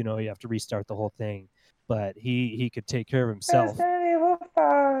you know, you have to restart the whole thing. But he could take care of himself. Resident Evil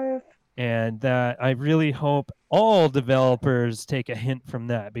 5. And I really hope all developers take a hint from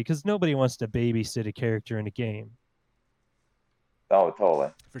that, because nobody wants to babysit a character in a game. Oh,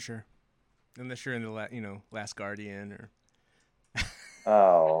 totally. For sure. Unless you're in the Last Guardian or.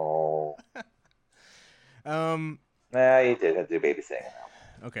 Oh. Nah, you did have to do babysitting.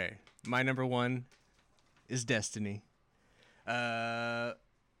 Okay, my number one is Destiny.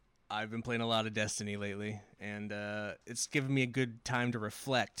 I've been playing a lot of Destiny lately, and it's given me a good time to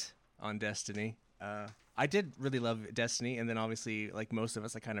reflect on Destiny. I did really love Destiny, and then obviously, like most of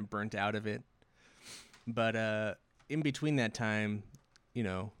us, I kind of burnt out of it. But in between that time, you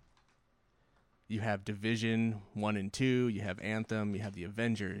know, you have Division 1 and 2, you have Anthem, you have the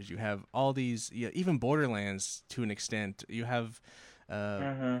Avengers, you have all these, even Borderlands to an extent. You have,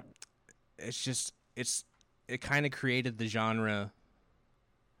 it kind of created the genre.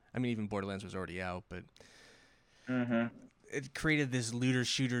 I mean, even Borderlands was already out, but it created this looter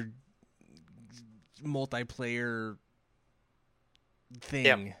shooter multiplayer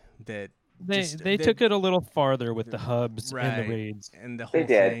thing that they took it a little farther with the hubs and the raids and the whole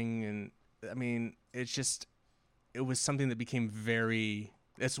thing. And I mean, it was something that became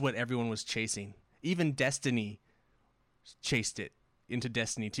that's what everyone was chasing. Even Destiny chased it into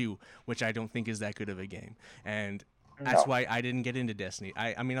Destiny 2, which I don't think is that good of a game. And that's why I didn't get into Destiny.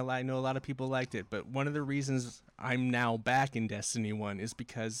 I mean, I know a lot of people liked it, but one of the reasons I'm now back in Destiny 1 is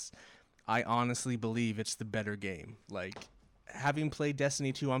because I honestly believe it's the better game. Like, having played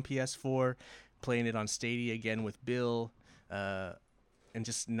Destiny 2 on PS4, playing it on Stadia again with Bill, and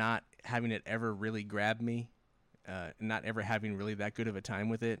just not having it ever really grab me, not ever having really that good of a time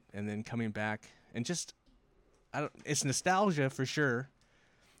with it, and then coming back and just, it's nostalgia for sure,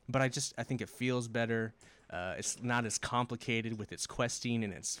 but I think it feels better. It's not as complicated with its questing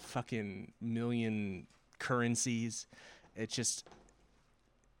and its fucking million currencies. It's just...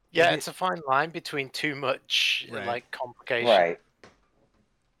 Yeah, it's a fine line between too much like complication. Right.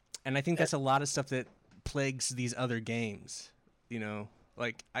 And I think that's a lot of stuff that plagues these other games. You know,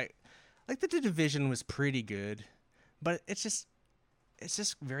 like the Division was pretty good, but it's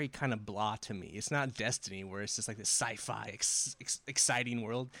just very kind of blah to me. It's not Destiny, where it's just like this sci-fi exciting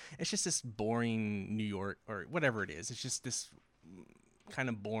world. It's just this boring New York or whatever it is. It's just this kind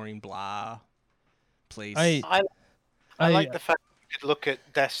of boring blah place. I like the fact that you could look at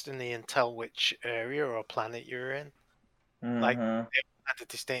Destiny and tell which area or planet you're in. Like, at the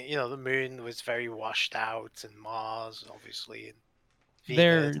distinct, the moon was very washed out, and Mars, obviously, and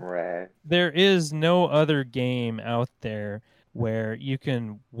there is no other game out there where you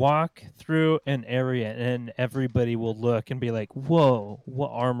can walk through an area and everybody will look and be like, "Whoa, what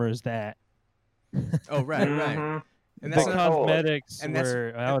armor is that?" Oh, right. And the cosmetics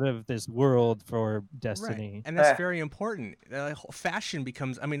were out of this world for Destiny. Right. And that's very important. Fashion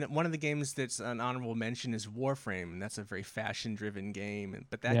becomes... I mean, one of the games that's an honorable mention is Warframe, and that's a very fashion-driven game.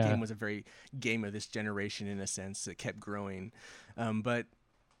 But that game was a very game of this generation in a sense. It kept growing. But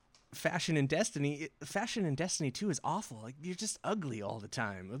fashion in Destiny 2 is awful. Like, you're just ugly all the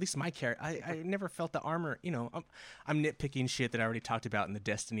time. At least my character, I never felt the armor. I'm nitpicking shit that I already talked about in the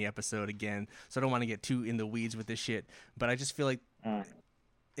Destiny episode again, so I don't want to get too in the weeds with this shit. But I just feel like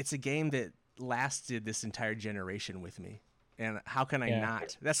it's a game that lasted this entire generation with me, and how can I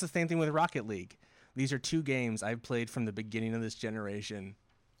not? That's the same thing with Rocket League. These are two games I've played from the beginning of this generation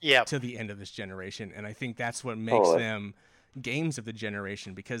to the end of this generation, and I think that's what makes them games of the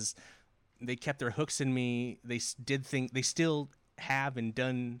generation, because they kept their hooks in me. They still have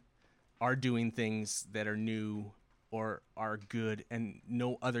and are doing things that are new or are good, and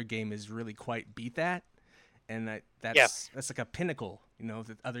no other game has really quite beat that. And that's like a pinnacle,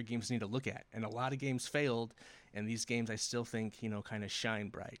 that other games need to look at. And a lot of games failed, and these games I still think, kind of shine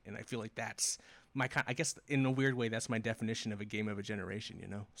bright. And I feel like that's I guess in a weird way, that's my definition of a game of a generation,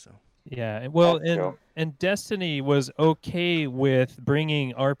 so. Yeah, well, and Destiny was okay with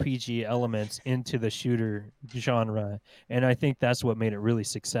bringing RPG elements into the shooter genre, and I think that's what made it really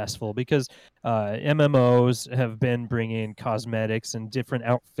successful, because MMOs have been bringing cosmetics and different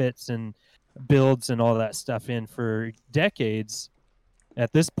outfits and builds and all that stuff in for decades.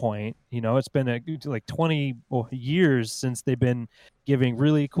 At this point, it's been like 20 years since they've been giving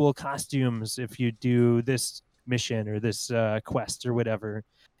really cool costumes if you do this mission or this quest or whatever,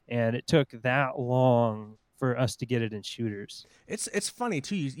 and it took that long for us to get it in shooters. It's funny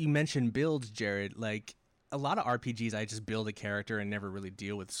too. You mentioned builds, Jared. Like a lot of RPGs, I just build a character and never really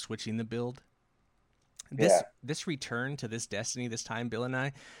deal with switching the build. This return to this Destiny, this time, Bill and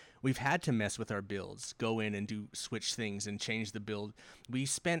I, we've had to mess with our builds, go in and switch things and change the build. We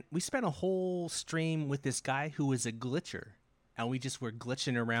spent a whole stream with this guy who was a glitcher, and we just were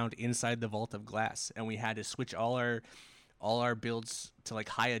glitching around inside the Vault of Glass, and we had to switch all our builds to like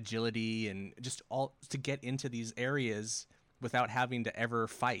high agility and just all to get into these areas without having to ever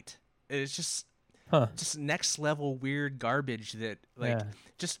fight. It's just next level weird garbage that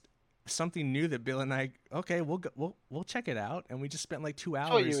just something new that Bill and I we'll check it out, and we just spent like 2 hours.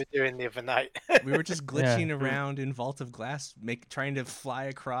 That's what you were doing the other night. We were just glitching around in Vault of Glass, trying to fly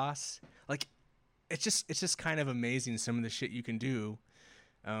across. Like it's just kind of amazing some of the shit you can do.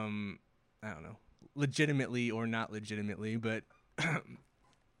 I don't know, legitimately or not legitimately, but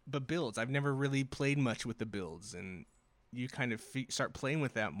but builds. I've never really played much with the builds, and you kind of start playing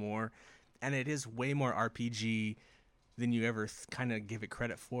with that more, and it is way more RPG than you ever kind of give it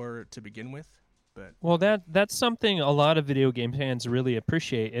credit for to begin with. But that's something a lot of video game fans really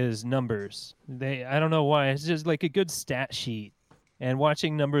appreciate is numbers. I don't know why, it's just like a good stat sheet, and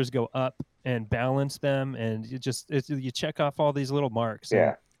watching numbers go up and balance them, and you check off all these little marks.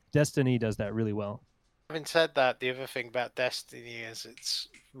 Yeah. Destiny does that really well. Having said that, the other thing about Destiny is it's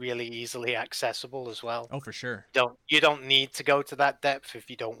really easily accessible as well. Oh, for sure. You don't need to go to that depth if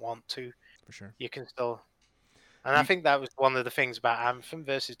you don't want to. For sure. You can still. And I think that was one of the things about Anthem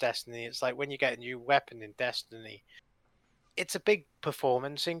versus Destiny. It's like when you get a new weapon in Destiny, it's a big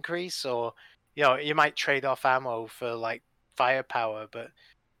performance increase, or you might trade off ammo for like firepower, but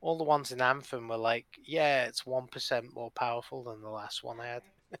all the ones in Anthem were like, yeah, it's 1% more powerful than the last one I had.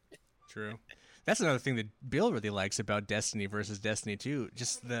 True. That's another thing that Bill really likes about Destiny versus Destiny 2.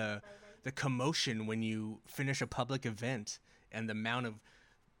 Just the commotion when you finish a public event and the amount of,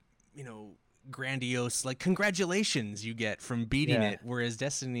 grandiose, like, congratulations you get from beating it, whereas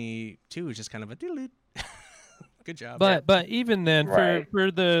Destiny 2 is just kind of a doodle. Good job. But even then, Right.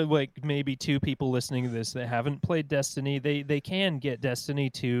 for the like maybe 2 people listening to this that haven't played Destiny, they can get Destiny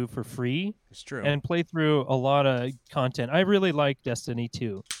 2 for free. It's true. And play through a lot of content. I really like Destiny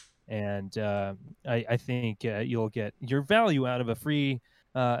 2, and I think you'll get your value out of a free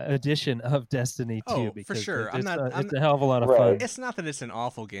edition of Destiny 2. Oh, because for sure. it's a hell of a lot of Right. fun. It's not that it's an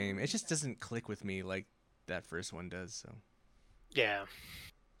awful game. It just doesn't click with me like that first one does. So. Yeah.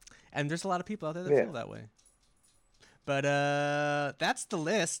 And there's a lot of people out there that feel that way. But that's the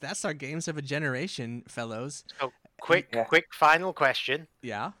list. That's our games of a generation, fellows. So quick final question.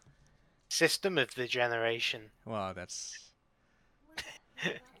 Yeah. System of the generation. Well, that's.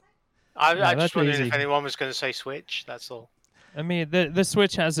 I that's just wondered easy. if anyone was going to say Switch. That's all. I mean, the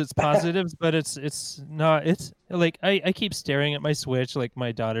Switch has its positives, but it's not. It's like I keep staring at my Switch, like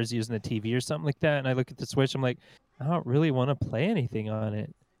my daughter's using the TV or something like that, and I look at the Switch, I'm like, I don't really want to play anything on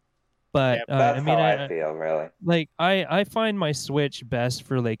it. But That's I mean, how I feel, really. like I find my Switch best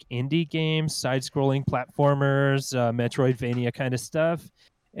for like indie games, side-scrolling platformers, Metroidvania kind of stuff.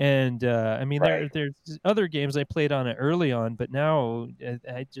 And I mean, Right. there's other games I played on it early on, but now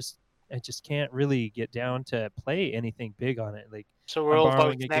I just can't really get down to play anything big on it. Like So we're I'm all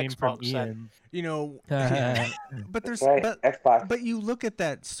borrowing voting a game from Xbox then. Ian. You know, but there's Right. but Xbox. but you look at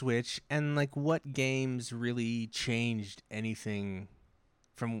that Switch and like what games really changed anything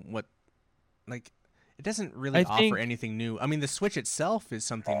from what like it doesn't really I offer think- anything new. I mean, the Switch itself is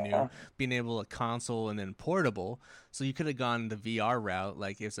something new, being able to console and then portable. So you could have gone the VR route,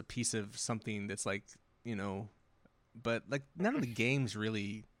 like it's a piece of something that's like, but like none of the games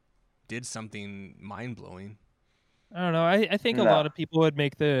really did something mind-blowing. I don't know. I think a No. lot of people would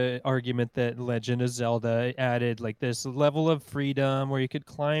make the argument that Legend of Zelda added like this level of freedom where you could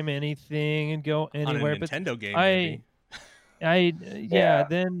climb anything and go anywhere. On a But Nintendo game, I- maybe. Yeah.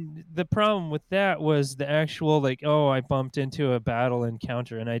 then the problem with that was the actual like, oh, I bumped into a battle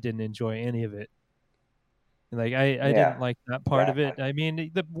encounter and I didn't enjoy any of it. Like I Yeah. didn't like that part of it. I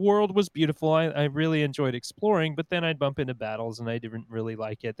mean, the world was beautiful. I really enjoyed exploring, but then I'd bump into battles and I didn't really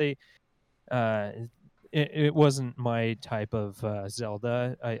like it. It wasn't my type of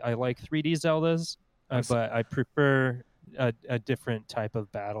Zelda. I like 3D Zeldas, but I prefer a different type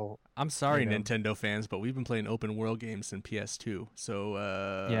of battle. I'm sorry, you know. Nintendo fans, but we've been playing open world games in PS2. So,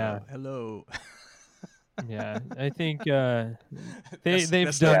 Yeah. hello. Yeah, I think That's- they've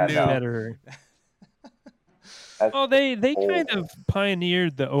that's done not Yeah, no. better. That's Oh, they kind old. of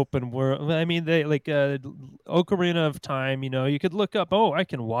pioneered the open world. I mean, they like Ocarina of Time. You know, you could look up. Oh, I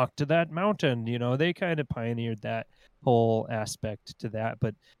can walk to that mountain. You know, they kind of pioneered that whole aspect to that.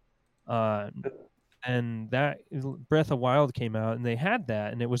 But and that Breath of Wild came out, and they had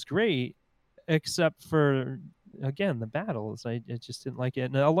that, and it was great, except for again the battles. I just didn't like it,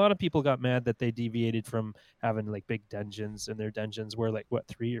 and a lot of people got mad that they deviated from having like big dungeons, and their dungeons were like what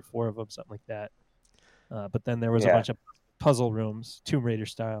 3 or 4 of them, something like that. But then there was a Yeah. bunch of puzzle rooms, Tomb Raider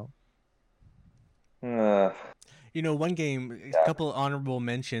style. Ugh. You know, one game, a Yeah. couple honorable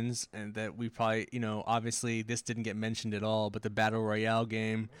mentions, and that we probably, you know, obviously this didn't get mentioned at all, but the Battle Royale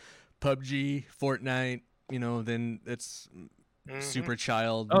game, PUBG, Fortnite, you know, then it's Super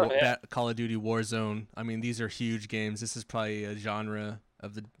Child, Oh, yeah. Call of Duty Warzone. I mean, these are huge games. This is probably a genre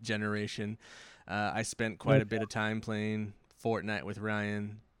of the generation. I spent quite a bit of time playing Fortnite with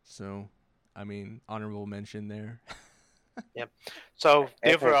Ryan, so, I mean, honorable mention there. So the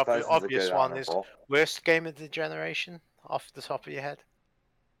Apex other Legends is a obvious good one is honorable. worst game of the generation off the top of your head.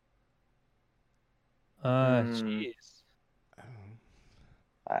 Jeez.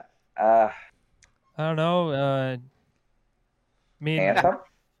 Uh, I don't know. I mean, Anthem?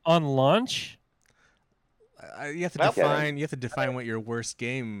 on launch, You have to Well, define. You have to define what your worst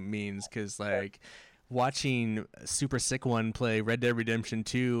game means, because like watching Super Sick One play Red Dead Redemption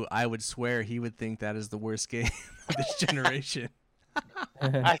 2, I would swear he would think that is the worst game of this generation.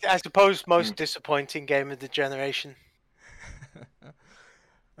 I suppose most disappointing game of the generation.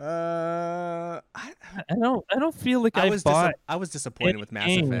 I I don't feel like I was bought. I was disappointed any with Mass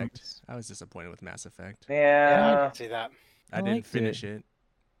Effect. games. I was disappointed with Mass Effect. Yeah, I Yeah. can see that. I I didn't liked finish it.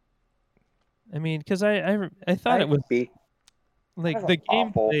 I mean, because I thought it was like That's the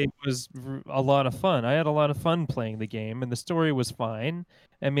awful. gameplay was a lot of fun. I had a lot of fun playing the game, and the story was fine.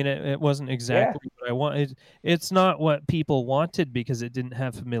 I mean, it wasn't exactly what I wanted. It's not what people wanted because it didn't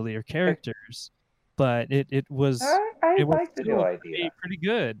have familiar characters, but it was I it was like the new still idea. pretty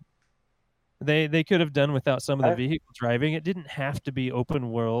good. They could have done without some of the I- vehicle driving. It didn't have to be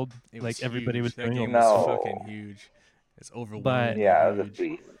open world It like was everybody huge. was That doing. game No. was fucking huge. It's overwhelmingly Yeah, it was a huge.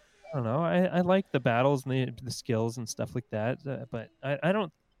 beast. I don't know. I like the battles and the skills and stuff like that, but I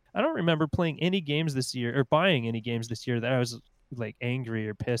don't remember playing any games this year or buying any games this year that I was like angry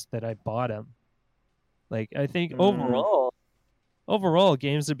or pissed that I bought them. Like I think overall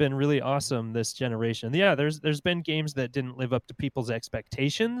games have been really awesome this generation. Yeah, there's been games that didn't live up to people's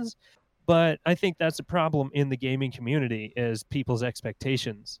expectations, but I think that's a problem in the gaming community is people's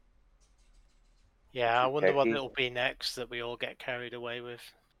expectations. Yeah, I wonder what Picky. it'll be next that we all get carried away with.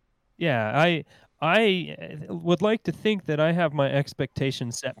 Yeah, I would like to think that I have my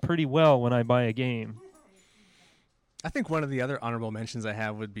expectations set pretty well when I buy a game. I think one of the other honorable mentions I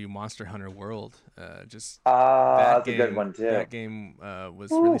have would be Monster Hunter World. Just That's a good one too. That game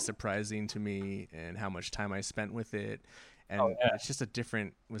was really surprising to me, and how much time I spent with it. And it's just a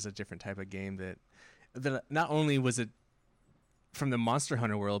different type of game that not only was it from the Monster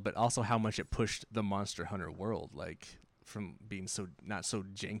Hunter world, but also how much it pushed the Monster Hunter world, like from being not so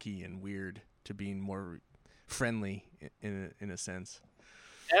janky and weird to being more friendly in a sense.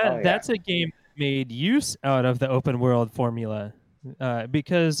 That's a game that made use out of the open world formula.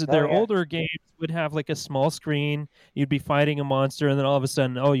 Because their older games would have like a small screen, you'd be fighting a monster, and then all of a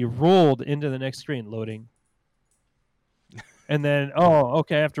sudden, you rolled into the next screen, loading. And then,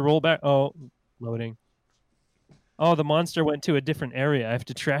 okay, I have to roll back. Loading. Oh, the monster went to a different area. I have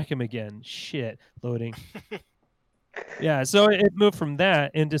to track him again. Shit, loading. Yeah, so it moved from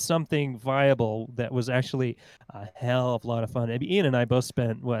that into something viable that was actually a hell of a lot of fun. Ian and I both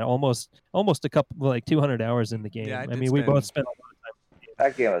spent almost a couple, like 200 hours in the game. Yeah, I mean, we both spent a lot of time.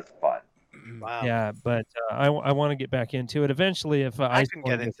 That game was fun. Wow. Yeah, but I want to get back into it eventually if I can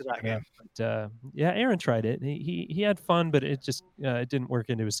get into that game. But yeah, Aaron tried it. He had fun, but it just it didn't work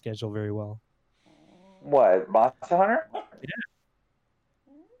into his schedule very well. What, Monster Hunter? Yeah.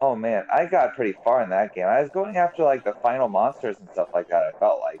 Oh man, I got pretty far in that game. I was going after like the final monsters and stuff like that. I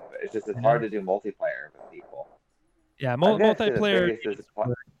felt like, but it's hard to do multiplayer with people. Yeah, I'm gonna say the multiplayer. biggest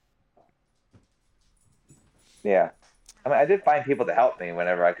disappointment- Yeah, I mean, I did find people to help me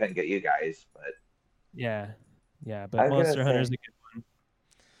whenever I couldn't get you guys, but Yeah, I but was gonna Monster Hunter is a say- good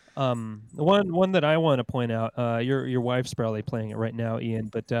one. One that I want to point out, your wife's probably playing it right now, Ian.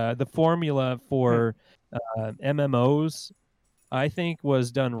 But the formula for MMOs, I think,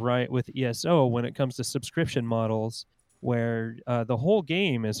 was done right with ESO when it comes to subscription models, where the whole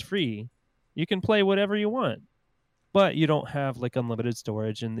game is free. You can play whatever you want. but you don't have like unlimited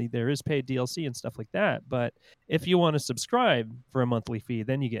storage, and there is paid DLC and stuff like that. But if you want to subscribe for a monthly fee,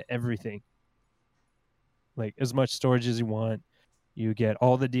 then you get everything, like as much storage as you want. You get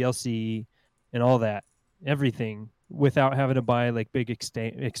all the DLC and all that, everything, without having to buy like big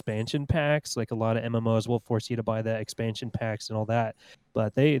expansion packs. Like a lot of MMOs will force you to buy the expansion packs and all that,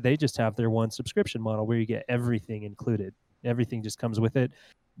 but they just have their one subscription model where you get everything included. Everything just comes with it,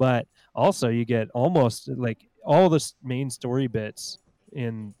 but also you get almost like all the main story bits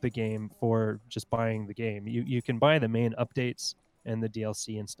in the game for just buying the game. You can buy the main updates and the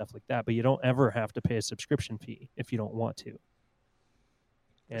DLC and stuff like that, but you don't ever have to pay a subscription fee if you don't want to.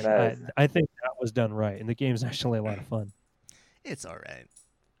 And Nice. I think that was done right, and the game's actually a lot of fun. It's all right.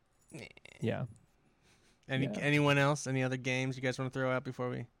 Yeah. Anyone else? Any other games you guys want to throw out before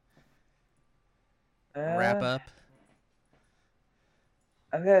we wrap up?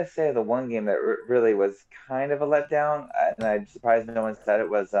 I'm gonna say the one game that really was kind of a letdown, and I'm surprised no one said it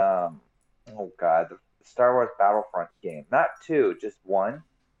was the Star Wars Battlefront game. Not 2, just 1.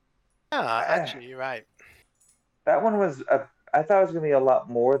 Actually, you're right. That one was I thought it was gonna be a lot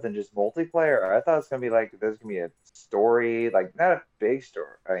more than just multiplayer. I thought it was gonna be like there's gonna be a story, like not a big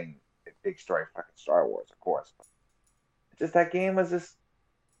story. I mean, a big story, fucking Star Wars, of course. But just that game was just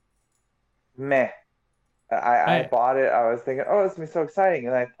meh. I bought it. I was thinking, oh, it's gonna be so exciting,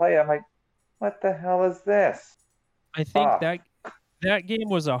 and I play it. I'm like, what the hell is this? I think that game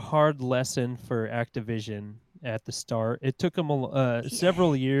was a hard lesson for Activision at the start. It took them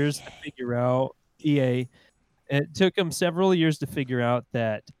several years to figure out EA. It took them several years to figure out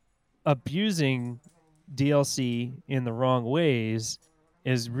that abusing DLC in the wrong ways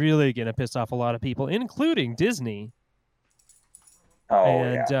is really going to piss off a lot of people, including Disney.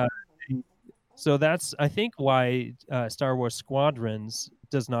 So that's, I think, why Star Wars Squadrons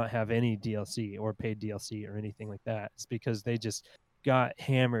does not have any DLC or paid DLC or anything like that. It's because they just got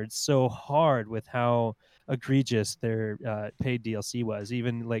hammered so hard with how egregious their paid DLC was,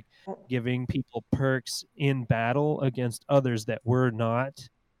 even like giving people perks in battle against others that were not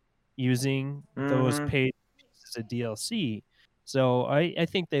using those paid pieces of DLC. So I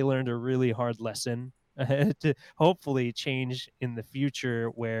think they learned a really hard lesson to hopefully change in the future,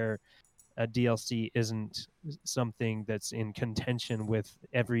 where a DLC isn't something that's in contention with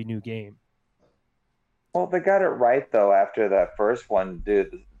every new game. Well, they got it right though after that first one,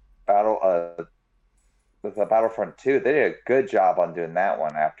 dude. With the Battlefront 2, they did a good job on doing that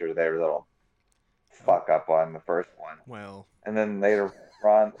one after their little fuck up on the first one. Well, and then later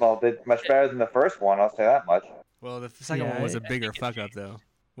on, did much better than the first one. I'll say that much. Well, the second one was a bigger fuck up though,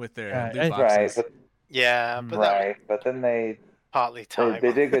 with their loot boxes. Right, but then they partly time.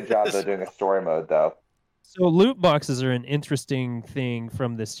 They did a good job of doing a story mode though. So loot boxes are an interesting thing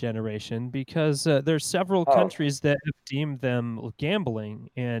from this generation because there's several countries that have deemed them gambling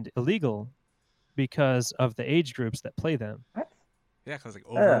and illegal because of the age groups that play them. Yeah, because like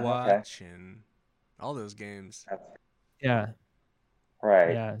Overwatch and all those games. Yeah.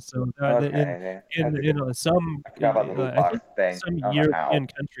 Right. Yeah. So in some European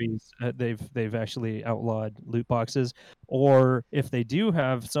countries, they've actually outlawed loot boxes, or if they do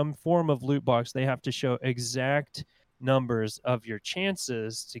have some form of loot box, they have to show exact numbers of your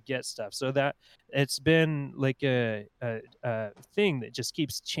chances to get stuff. So that it's been like a thing that just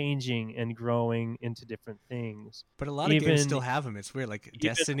keeps changing and growing into different things. But a lot of games still have them. It's weird. Like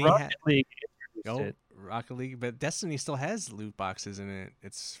Destiny Rocket League, but Destiny still has loot boxes in it.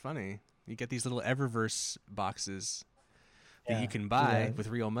 It's funny. You get these little Eververse boxes that you can buy with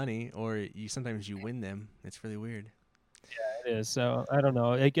real money, or sometimes you win them. It's really weird. Yeah, it is. So I don't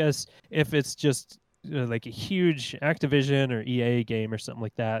know. I guess if it's just like a huge Activision or EA game or something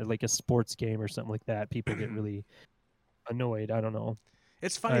like that, like a sports game or something like that, people get really annoyed. I don't know.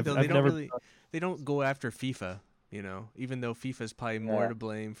 It's funny though. They don't go after FIFA. You know, even though FIFA's probably more to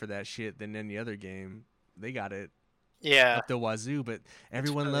blame for that shit than any other game, they got it up the wazoo. But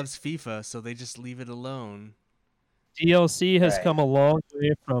everyone loves FIFA, so they just leave it alone. DLC has come a long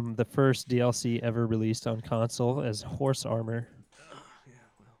way from the first DLC ever released on console as Horse Armor.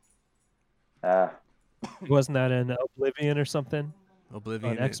 Wasn't that in Oblivion or something?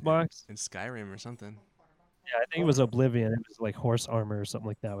 Oblivion on Xbox? And Skyrim or something. Yeah, I think it was Oblivion. It was like Horse Armor or something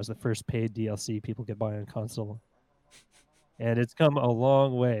like that. It was the first paid DLC people could buy on console. And it's come a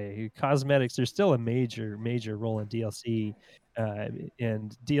long way. Cosmetics are still a major role in DLC.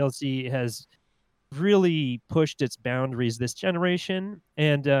 And DLC has really pushed its boundaries this generation.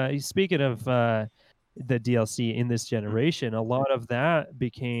 And speaking of the DLC in this generation, a lot of that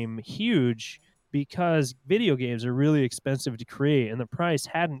became huge because video games are really expensive to create, and the price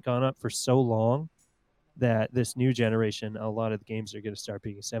hadn't gone up for so long that this new generation, a lot of the games are going to start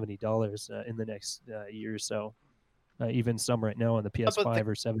being $70 in the next year or so. Even some right now on the PS5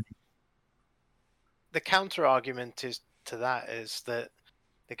 are 70. The counter argument to that is that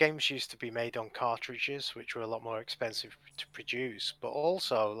the games used to be made on cartridges, which were a lot more expensive to produce, but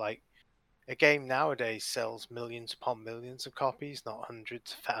also like a game nowadays sells millions upon millions of copies, not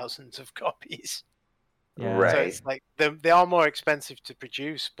hundreds of thousands of copies. Yeah. Right. So it's like they are more expensive to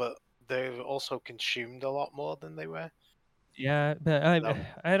produce, but they're also consumed a lot more than they were. Yeah, but So,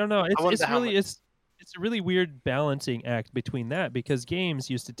 I don't know. wonder It's how really much- it's a really weird balancing act between that, because games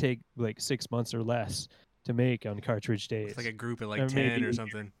used to take like 6 months or less to make on cartridge days. It's like a group of like Or 10 maybe- or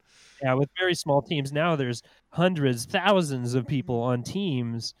something. Yeah, with very small teams. Now there's hundreds, thousands of people on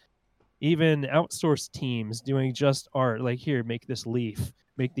teams, even outsourced teams doing just art. Like, here, make this leaf,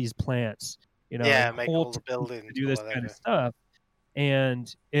 make these plants. You know, Yeah, and make whole all the teams buildings to do or this kind whatever. of stuff.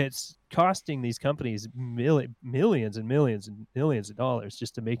 And it's costing these companies millions and millions and millions of dollars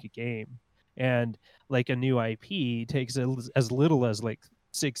just to make a game. And like a new IP takes as little as like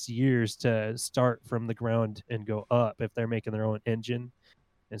 6 years to start from the ground and go up if they're making their own engine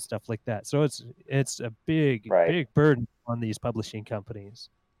and stuff like that. So it's a big Right. big burden on these publishing companies.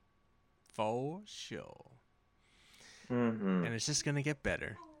 For sure. Mm-hmm. And it's just going to get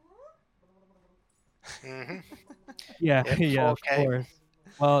better. hmm Yeah, Yep, yeah, of 4K. course.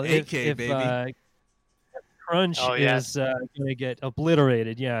 Well, if AK, baby. crunch Oh, yeah. is going to get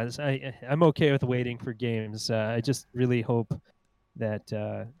obliterated, yeah, I'm okay with waiting for games. I just really hope that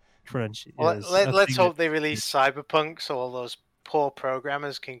crunch Well, is. let's hope they release Cyberpunk so all those poor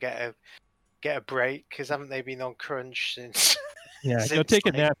programmers can get a break, because haven't they been on crunch since Yeah, go since, take a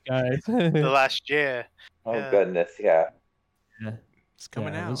like, nap, guys. the last year? Oh Yeah. goodness, yeah. It's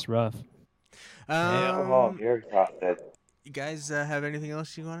coming yeah, out. it's rough. Oh, you're exhausted. You guys have anything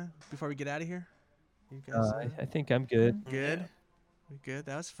else you want to before we get out of here? You guys I think I'm good. good? Yeah. We good?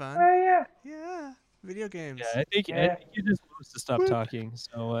 That was fun. Oh yeah. Yeah. Video games. Yeah, I think Yeah. you just want us to stop talking,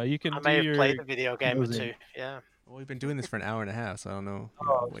 so you can I do may have your. played a video game or closing. two. Yeah. Well, we've been doing this for an hour and a half, so I don't know.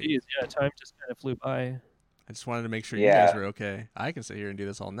 Oh, Wait. geez, yeah, time just kind of flew by. I just wanted to make sure you guys Yeah. were okay. I can sit here and do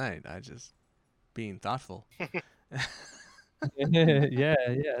this all night. I just being thoughtful. Yeah,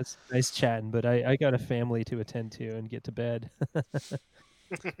 it's nice chatting, but I got a family to attend to and get to bed.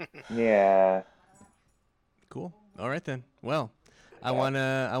 Yeah. Cool. All right then. Well, I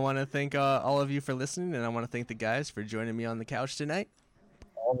wanna thank all of you for listening, and I want to thank the guys for joining me on the couch tonight.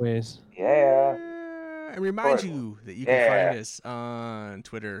 Always. Yeah. And remind course. you that you can Yeah. find us on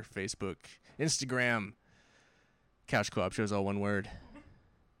Twitter, Facebook, Instagram. Couch Co-op shows all one word.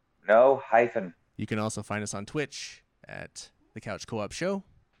 No hyphen. You can also find us on Twitch at the Couch Co-op Show,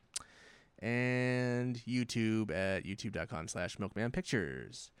 and YouTube at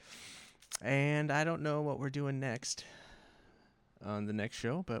youtube.com/milkmanpictures. And I don't know what we're doing next on the next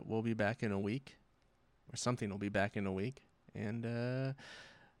show, but we'll be back in a week, or something will be back in a week. And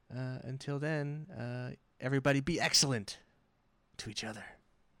until then, everybody be excellent to each other.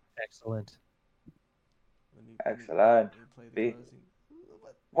 Excellent. Excellent. Play the Be- closing.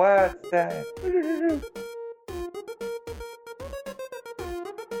 What's that?